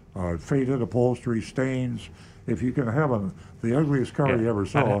 faded upholstery, stains, if you can have the ugliest car you ever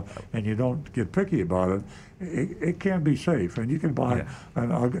saw and you don't get picky about it, it can be safe. And you can buy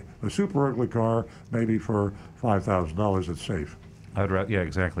a super ugly car maybe for $5,000 that's safe. Yeah,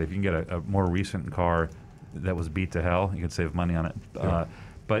 exactly. If you can get a more recent car that was beat to hell, you can save money on it.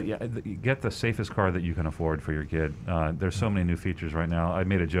 But yeah, get the safest car that you can afford for your kid. There's so many new features right now. I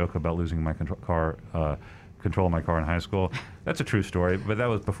made a joke about losing my car control my car in high school. That's a true story, but that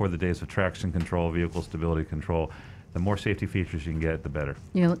was before the days of traction control, vehicle stability control. The more safety features you can get, the better.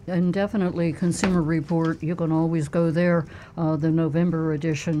 Yeah, and definitely Consumer Report, you can always go there. The November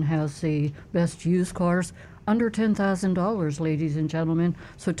edition has the best used cars, under $10,000, ladies and gentlemen,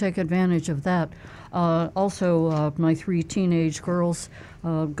 so take advantage of that. Also, my 3 teenage girls,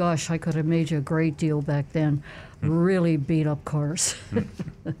 gosh, I could have made you a great deal back then. Really beat up cars.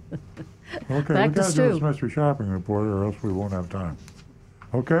 Okay, Back we to got to do Stu. this mystery shopping report or else we won't have time.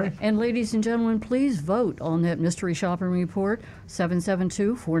 Okay? And ladies and gentlemen, please vote on that mystery shopping report,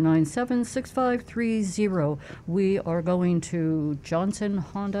 772-497-6530. We are going to Johnson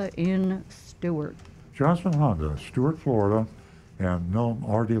Honda in Stewart. Johnson Honda, Stewart, Florida, and no,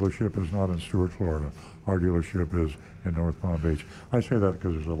 our dealership is not in Stewart, Florida. Our dealership is in North Palm Beach. I say that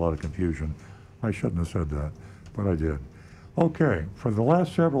because there's a lot of confusion. I shouldn't have said that, but I did. Okay, for the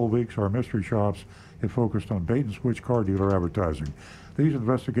last several weeks, our mystery shops have focused on bait and switch car dealer advertising. These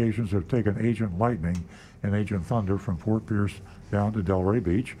investigations have taken Agent Lightning and Agent Thunder from Fort Pierce down to Delray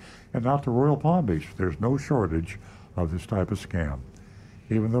Beach and out to Royal Palm Beach. There's no shortage of this type of scam.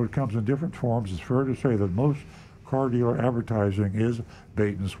 Even though it comes in different forms, it's fair to say that most car dealer advertising is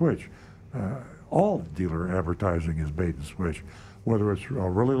bait and switch. All dealer advertising is bait and switch, whether it's a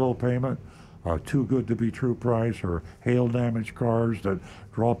really low payment, too good to be true price, or hail damaged cars that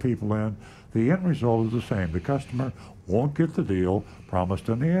draw people in. The end result is the same. The customer won't get the deal promised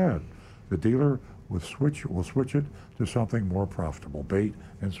in the ad. The dealer will switch it to something more profitable. Bait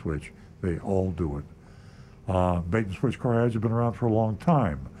and switch. They all do it. Bait and switch car ads have been around for a long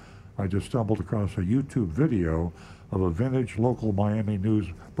time. I just stumbled across a YouTube video of a vintage local Miami news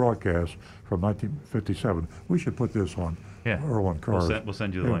broadcast from 1957. We should put this on Earl and Cars. We'll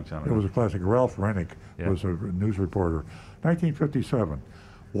send you the link, Tom. It was a classic. Ralph Rennick was a news reporter. 1957.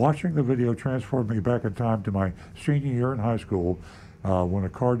 Watching the video transformed me back in time to my senior year in high school. When a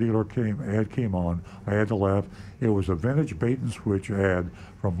car dealer ad came on, I had to laugh. It was a vintage bait and switch ad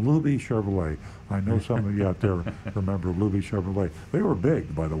from Luby Chevrolet. I know some of you out there remember Luby Chevrolet. They were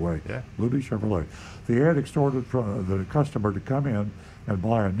big, by the way. Yeah. Luby Chevrolet. The ad extorted the customer to come in and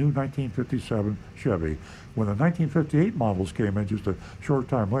buy a new 1957 Chevy. When the 1958 models came in just a short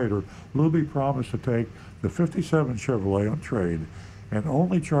time later, Luby promised to take the 57 Chevrolet on trade and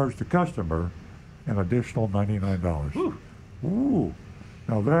only charge the customer an additional $99. Ooh.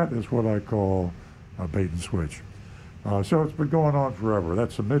 Now that is what I call a bait and switch. So it's been going on forever.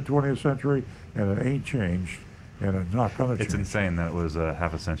 That's the mid-20th century, and it ain't changed, and it's not going to change. It's insane that it was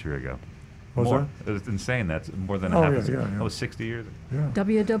half a century ago. What's more, that? It's insane that's more than Oh, half yeah, a century. yeah. That was 60 years ago. Yeah.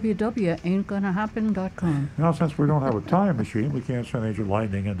 www.ain'tgonnahappen.com. Now, since we don't have a time machine, we can't send Agent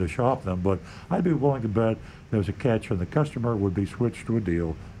Lightning in to shop them, but I'd be willing to bet there's a catch and the customer would be switched to a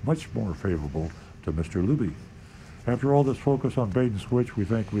deal much more favorable to Mr. Luby. After all this focus on bait and switch, we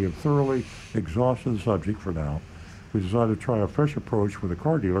think we have thoroughly exhausted the subject for now. We decided to try a fresh approach with a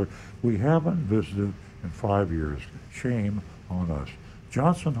car dealer we haven't visited in 5 years. Shame on us.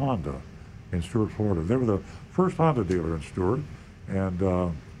 Johnson Honda in Stewart, Florida. They were the first Honda dealer in Stewart, and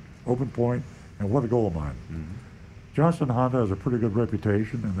Open Point, and what a gold mine. Mm-hmm. Johnson Honda has a pretty good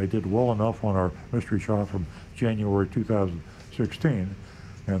reputation, and they did well enough on our mystery shop from January 2016,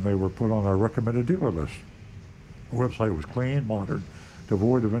 and they were put on our recommended dealer list. The website was clean, modern,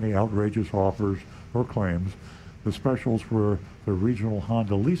 devoid of any outrageous offers or claims. The specials were the regional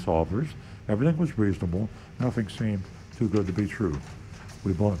Honda lease offers. Everything was reasonable. Nothing seemed too good to be true.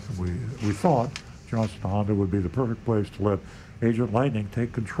 We thought Johnson Honda would be the perfect place to let Agent Lightning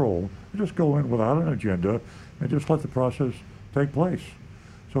take control and just go in without an agenda and just let the process take place.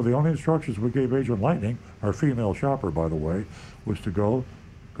 So the only instructions we gave Agent Lightning, our female shopper, by the way, was to go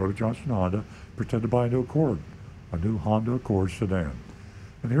to Johnson Honda, pretend to buy a new Accord, a new Honda Accord sedan.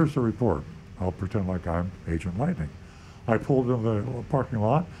 And here's the report. I'll pretend like I'm Agent Lightning. I pulled in the parking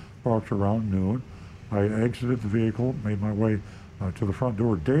lot, parked around noon. I exited the vehicle, made my way to the front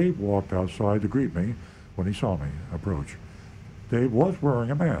door. Dave walked outside to greet me when he saw me approach. Dave was wearing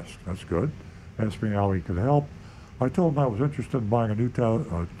a mask. That's good. Asked me how he could help. I told him I was interested in buying a new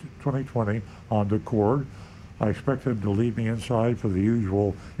 2020 Honda Accord. I expected him to lead me inside for the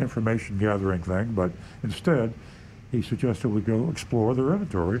usual information gathering thing, but instead, he suggested we go explore their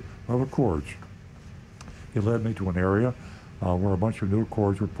inventory of Accords. He led me to an area where a bunch of new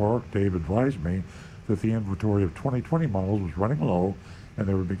Accords were parked. Dave advised me that the inventory of 2020 models was running low, and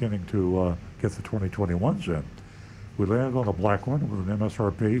they were beginning to get the 2021s in. We landed on a black one with an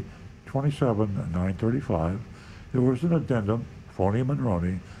MSRP $27,935. There was an addendum, phony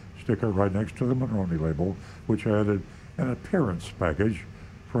Monroney, sticker right next to the Monroney label, which added an appearance package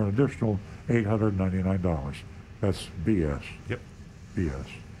for an additional $899. That's BS. Yep. BS.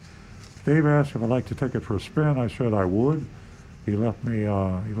 Dave asked if I'd like to take it for a spin. I said I would. He let me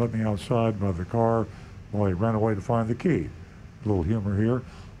outside by the car while he ran away to find the key. A little humor here.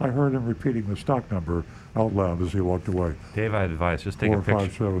 I heard him repeating the stock number out loud as he walked away. Dave, I advise just take a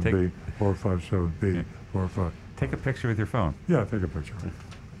picture. 457B, 457B, Yeah. 45. Take a picture with your phone. Yeah, take a picture.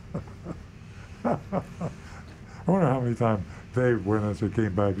 I wonder how many times Dave went as he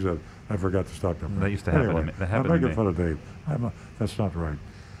came back and said, I forgot the stock number. That used to happen to Anyway, me. That happened I'm to making me. fun of Dave. That's not right.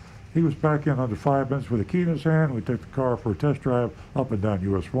 He was back in under 5 minutes with a key in his hand. We took the car for a test drive up and down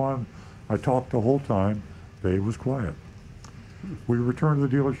US 1. I talked the whole time. Dave was quiet. We returned to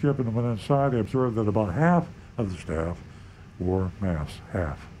the dealership and went inside. I observed that about half of the staff wore masks,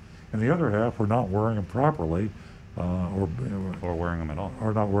 half. And the other half were not wearing them properly or wearing them at all.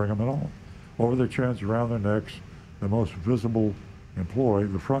 Or not wearing them at all. Over their chins, around their necks, the most visible employee,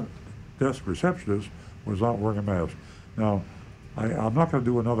 the front desk receptionist, was not wearing a mask. Now, I'm not going to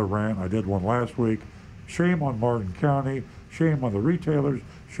do another rant. I did one last week. Shame on Martin County. Shame on the retailers.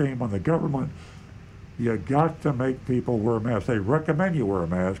 Shame on the government. You got to make people wear masks. They recommend you wear a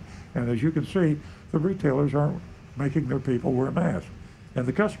mask. And as you can see, the retailers aren't making their people wear masks. And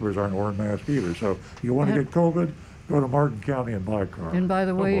the customers aren't wearing masks either. So you want to get COVID, go to Martin County and buy a car. And by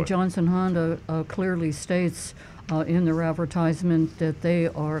the way, boy. Johnson Honda clearly states in their advertisement that they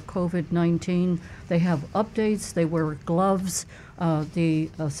are COVID-19. They have updates. They wear gloves. The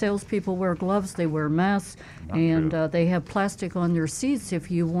salespeople wear gloves. They wear masks. And they have plastic on their seats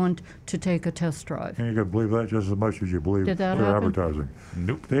if you want to take a test drive. And you can believe that just as much as you believe Did that their happen? advertising.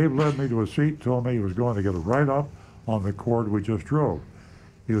 Nope. Dave led me to a seat, told me he was going to get a write-up on the Accord we just drove.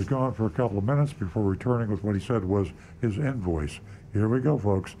 He was gone for a couple of minutes before returning with what he said was his invoice. Here we go,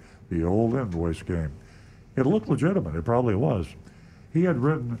 folks, the old invoice game. It looked legitimate. It probably was. He had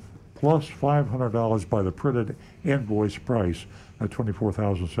written plus $500 by the printed invoice price at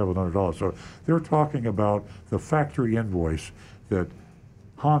 $24,700. So they're talking about the factory invoice that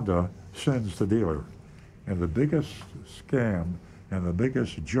Honda sends the dealer. And the biggest scam and the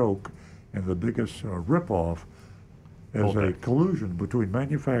biggest joke and the biggest ripoff as a collusion between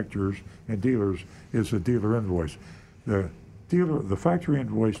manufacturers and dealers is the dealer invoice. The factory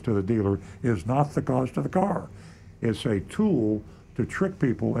invoice to the dealer is not the cost of the car. It's a tool to trick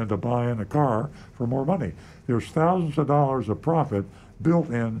people into buying a car for more money. There's thousands of dollars of profit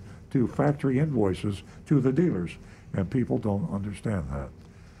built in to factory invoices to the dealers, and people don't understand that.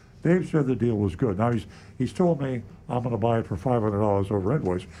 Dave said the deal was good. Now he's told me I'm going to buy it for $500 over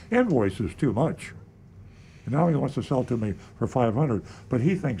invoice. Invoice is too much. And now he wants to sell to me for $500, but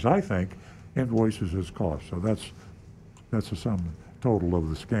I think invoices his cost. So that's the sum total of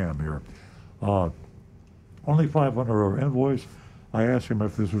the scam here. Only $500 over invoice. I asked him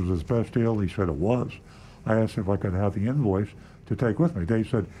if this was his best deal. He said it was. I asked if I could have the invoice to take with me. Dave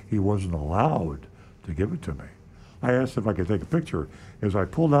said he wasn't allowed to give it to me. I asked if I could take a picture. As I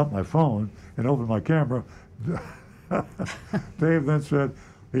pulled out my phone and opened my camera, Dave then said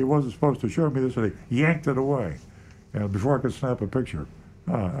he wasn't supposed to show me this, and he yanked it away. And before I could snap a picture,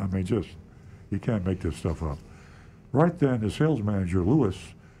 you can't make this stuff up. Right then, the sales manager, Lewis,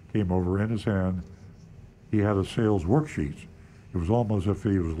 came over. In his hand, he had a sales worksheet. It was almost as if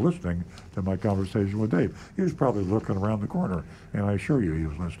he was listening to my conversation with Dave. He was probably looking around the corner, and I assure you he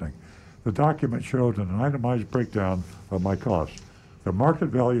was listening. The document showed an itemized breakdown of my costs. The market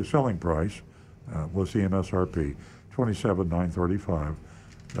value selling price was the MSRP, $27,935.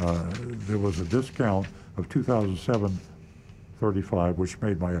 There was a discount of $2,735, which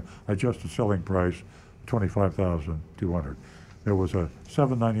made my adjusted selling price $25,200. There was a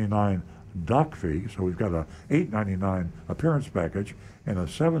 $799 dock fee, so we've got a $899 appearance package and a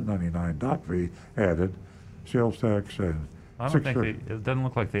 $799 dock fee added, sales tax and I don't think it doesn't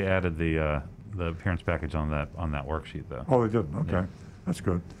look like they added the appearance package on that worksheet though. Oh, they didn't. Okay, that's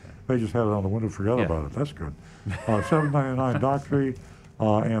good. They just had it on the window, forgot about it. That's good. $799 dock fee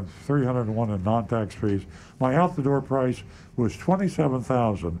and $301 in non-tax fees. My out-the-door price was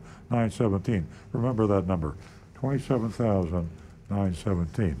 $27,917. Remember that number,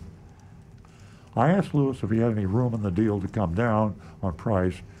 $27,917. I asked Lewis if he had any room in the deal to come down on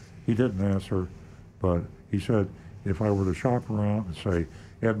price. He didn't answer, but he said if I were to shop around and say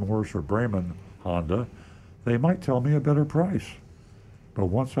Ed Morse or Bremen Honda, they might tell me a better price. But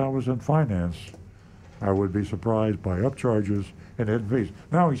once I was in finance, I would be surprised by upcharges and hidden fees.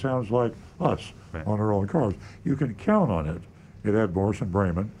 Now he sounds like us on our own cars. You can count on it at Ed Morse and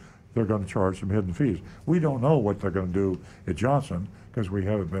Bremen. They're going to charge some hidden fees. We don't know what they're going to do at Johnson because we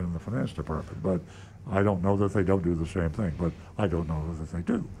haven't been in the finance department, but I don't know that they don't do the same thing, but I don't know that they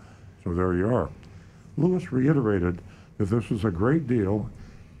do. So there you are. Lewis reiterated that this was a great deal,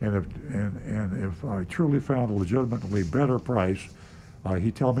 and if I truly found a legitimately better price,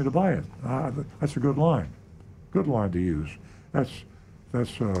 he'd tell me to buy it. That's a good line. Good line to use. That's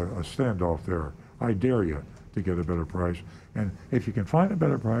a standoff there. I dare you to get a better price, and if you can find a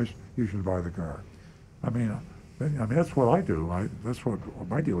better price, you should buy the car. I mean that's what I do. That's what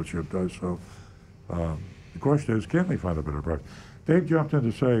my dealership does. So the question is, can they find a better price? Dave jumped in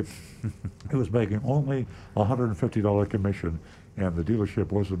to say it was making only $150 commission, and the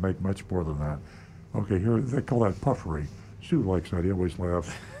dealership wasn't making much more than that. Okay, here they call that puffery. Stu likes that. He always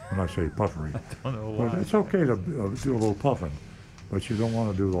laughs when I say puffery. I don't know why. But it's okay to do a little puffing, but you don't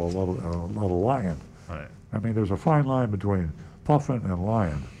want to do a lot of lying. Right. I mean, there's a fine line between puffing and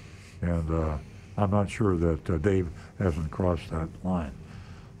lying, and I'm not sure that Dave hasn't crossed that line.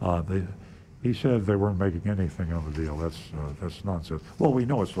 He said they weren't making anything on the deal. That's nonsense. Well, we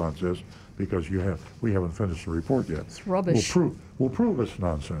know it's nonsense because we haven't finished the report yet. It's rubbish. We'll prove it's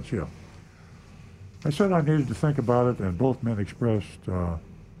nonsense. Yeah. I said I needed to think about it, and both men expressed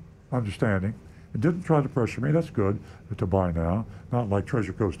understanding. It didn't try to pressure me. That's good to buy now. Not like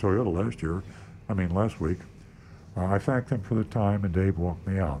Treasure Coast Toyota last week. I thanked him for the time, and Dave walked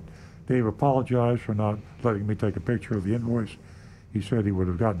me out. Dave apologized for not letting me take a picture of the invoice. He said he would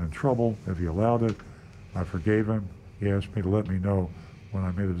have gotten in trouble if he allowed it. I forgave him. He asked me to let me know when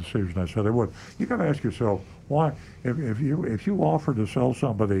I made a decision. I said I would. You got to ask yourself why, if you offer to sell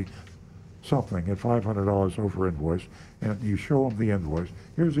somebody something at $500 over invoice, and you show them the invoice.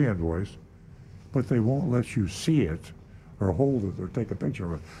 Here's the invoice, but they won't let you see it, or hold it, or take a picture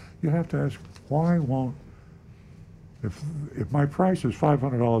of it. You have to ask why won't. If my price is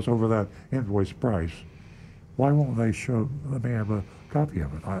 $500 over that invoice price, why won't they let me have a copy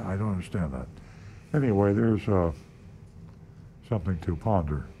of it? I don't understand that. Anyway, there's something to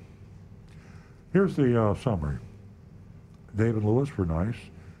ponder. Here's the summary. Dave and Lewis were nice.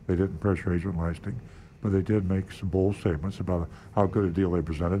 They didn't pressure Agent Lasting, but they did make some bold statements about how good a deal they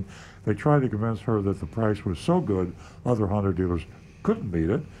presented. They tried to convince her that the price was so good other Honda dealers couldn't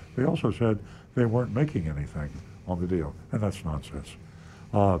beat it. They also said they weren't making anything on the deal, and that's nonsense.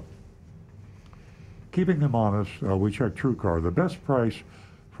 Keeping them honest, we checked TrueCar. The best price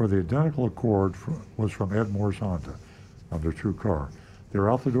for the identical Accord was from Ed Moore's Honda under TrueCar. Their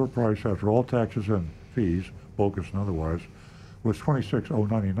out-the-door price after all taxes and fees, bogus and otherwise, was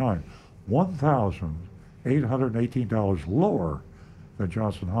 $26,099, $1,818 lower than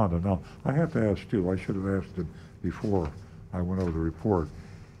Johnson Honda. Now, I have to ask too, I should have asked it before I went over the report.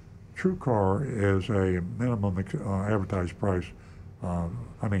 TrueCar is a minimum advertised price.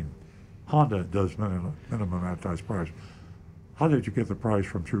 Honda does minimum advertised price. How did you get the price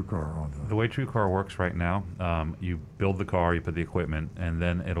from TrueCar on that? The way TrueCar works right now, you build the car, you put the equipment, and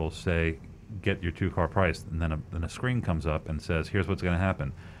then it'll say, get your TrueCar price, and then a screen comes up and says, here's what's going to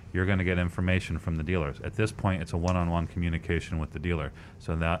happen. You're going to get information from the dealers. At this point, it's a one-on-one communication with the dealer.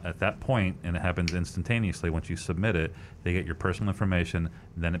 So at that point, and it happens instantaneously, once you submit it, they get your personal information,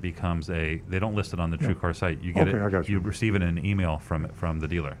 then it becomes they don't list it on the TrueCar site. You get I got you. You receive it in an email from the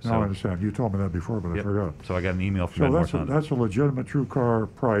dealer. No, I understand. You told me that before, but I forgot. So I got an email from Ed Moore's Honda. That's a legitimate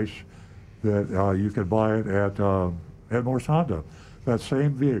TrueCar price that you can buy it at Ed Moore's Honda. That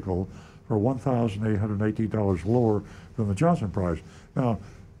same vehicle for $1,818 lower than the Johnson price. Now,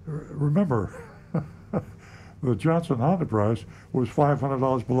 remember, the Johnson Honda price was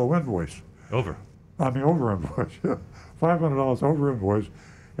 $500 below invoice. Over invoice. $500 over invoice,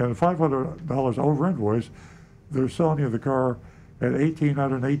 and $500 over invoice, they're selling you the car at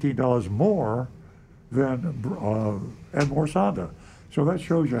 $1,818 more than Ed Moore's Honda. So that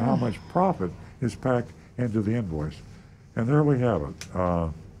shows you how much profit is packed into the invoice. And there we have it.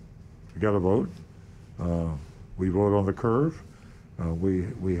 We got a vote. We vote on the curve.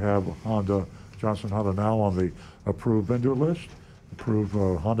 We have Johnson Honda now on the approved vendor list, approved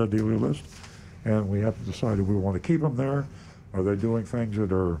Honda dealer list, and we have to decide if we want to keep them there. Are they doing things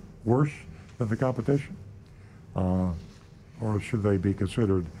that are worse than the competition? Or should they be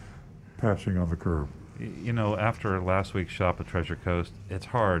considered passing on the curve? You know, after last week's shop at Treasure Coast, it's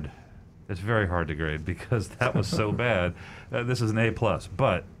hard. It's very hard to grade because that was so bad. This is an A+,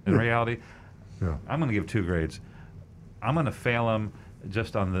 but in reality, I'm going to give 2 grades. I'm going to fail them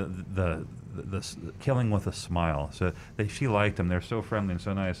just on the killing with a smile. So she liked them. They're so friendly and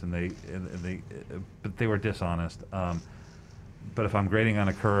so nice, but they were dishonest. But if I'm grading on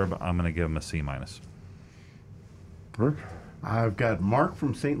a curve, I'm going to give them a C-. Rick? I've got Mark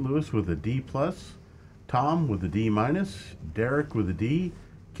from St. Louis with a D+, Tom with a D-, Derek with a D,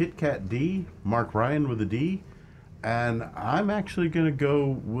 Kit Kat D, Mark Ryan with a D, and I'm actually going to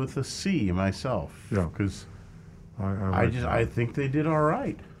go with a C myself. Yeah. Because like I think they did all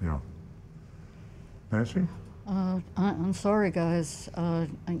right. Yeah. Nancy? I'm sorry, guys. Do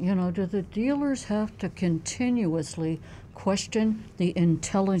the dealers have to continuously question the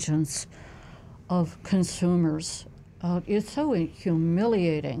intelligence of consumers? It's so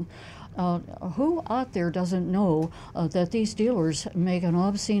humiliating. Who out there doesn't know that these dealers make an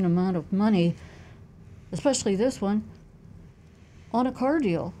obscene amount of money, especially this one, on a car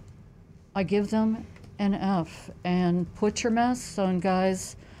deal? I give them an F. And put your masks on,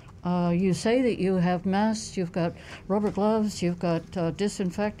 guys. You say that you have masks, you've got rubber gloves, you've got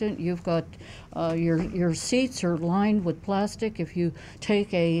disinfectant, you've got your seats are lined with plastic. If you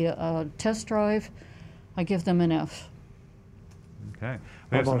take a test drive, I give them an F. Okay.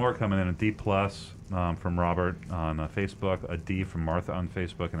 We have some more coming in. A D plus from Robert on Facebook, a D from Martha on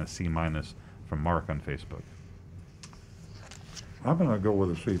Facebook, and a C minus from Mark on Facebook. I'm going to go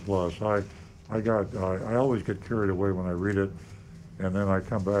with a C plus. I always get carried away when I read it, and then I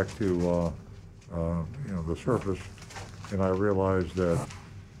come back to the surface, and I realize that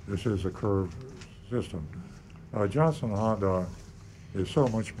this is a curved system. Johnson Honda is so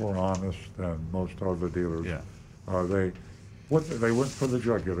much more honest than most other dealers. Yeah. They went for the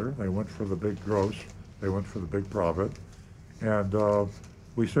jugular, they went for the big gross, they went for the big profit, and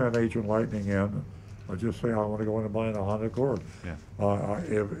we sent Agent Lightning in. I just say I want to go in and buy a Honda Accord. Yeah.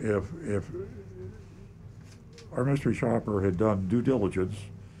 If our mystery shopper had done due diligence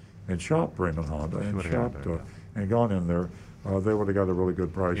and shopped Raymond Honda and gone in there, they would have got a really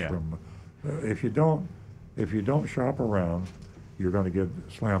good price from. If you don't shop around, you're going to get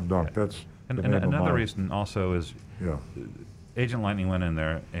slam dunked. Yeah. That's and another reason also is. Yeah. Agent Lightning went in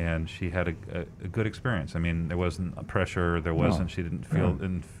there, and she had a good experience. I mean, there wasn't a pressure. There wasn't. She didn't feel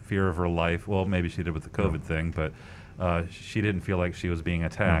in fear of her life. Well, maybe she did with the COVID thing, but she didn't feel like she was being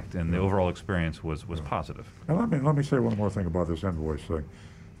attacked, and the overall experience was positive. And let me say one more thing about this invoice thing.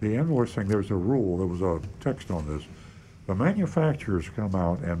 The invoice thing, there's a rule. There was a text on this. The manufacturers come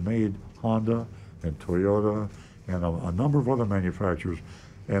out and made Honda and Toyota and a number of other manufacturers,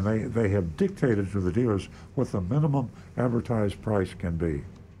 and they have dictated to the dealers what the minimum advertised price can be.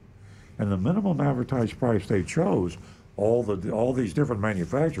 And the minimum advertised price they chose, all these different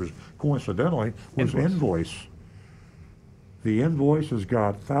manufacturers, coincidentally, was invoice. The invoice has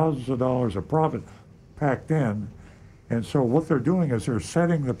got thousands of dollars of profit packed in, and so what they're doing is they're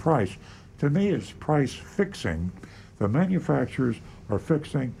setting the price. To me, it's price fixing. The manufacturers are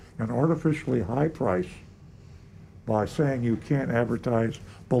fixing an artificially high price by saying you can't advertise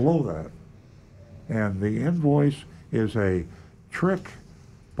below that. And the invoice is a trick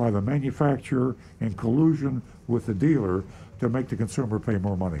by the manufacturer in collusion with the dealer to make the consumer pay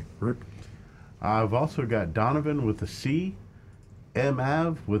more money. Rick? I've also got Donovan with a C,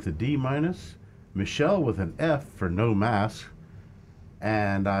 Mav with a D minus, Michelle with an F for no mask,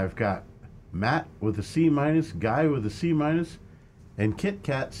 and I've got Matt with a C minus, Guy with a C minus, and Kit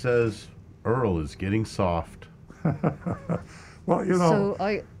Kat says Earl is getting soft. Well, So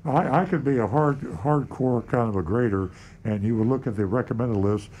I could be a hardcore kind of a grader, and you would look at the recommended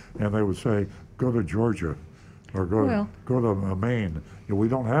list, and they would say, go to Georgia, or go to Maine. We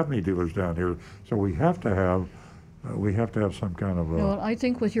don't have any dealers down here, so we have to have some kind of. Well, I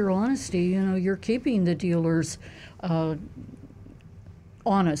think with your honesty, you're keeping the dealers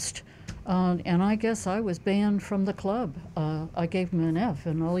honest. And I guess I was banned from the club. I gave them an F,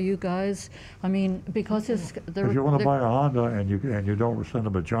 and all you guys, because it's. If you want to buy a Honda and you don't send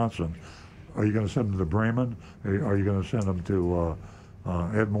them to Johnson, are you going to send them to Bremen? Are you going to send them to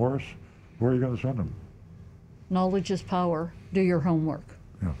Ed Morris? Where are you going to send them? Knowledge is power. Do your homework.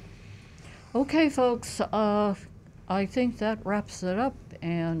 Yeah. Okay, folks. I think that wraps it up,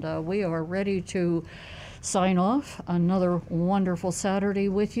 and we are ready to sign off. Another wonderful Saturday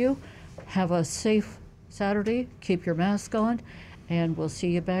with you. Have a safe Saturday. Keep your mask on, and we'll see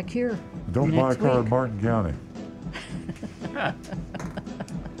you back here. Don't buy a next car in week. Martin County.